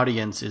 knowing your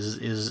audience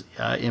is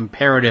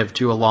imperative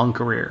to a long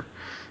career.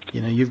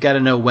 You've got to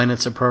know when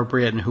it's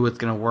appropriate and who it's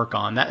going to work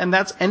on. And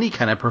that's any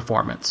kind of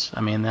performance.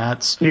 I mean,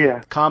 that's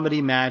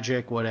comedy,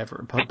 magic,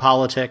 whatever,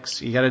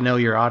 politics. You got to know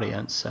your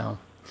audience. So,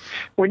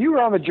 when you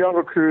were on the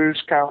Jungle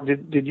Cruise, Kyle,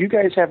 did you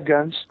guys have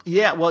guns?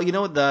 Yeah, well,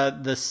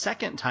 the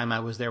second time I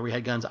was there, we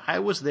had guns. I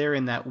was there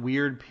in that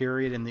weird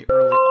period in the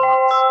early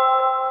aughts.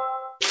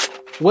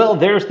 Well,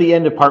 there's the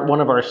end of part 1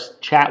 of our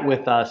chat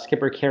with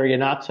Skipper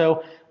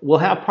Carrianazzo. We'll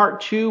have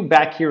part 2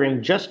 back here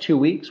in just 2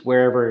 weeks,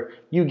 wherever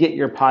you get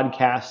your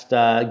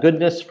podcast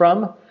goodness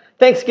from.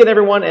 Thanks again,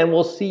 everyone, and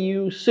we'll see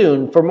you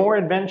soon for more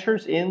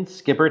adventures in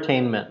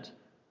Skippertainment.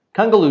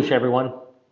 Kungaloosh, everyone.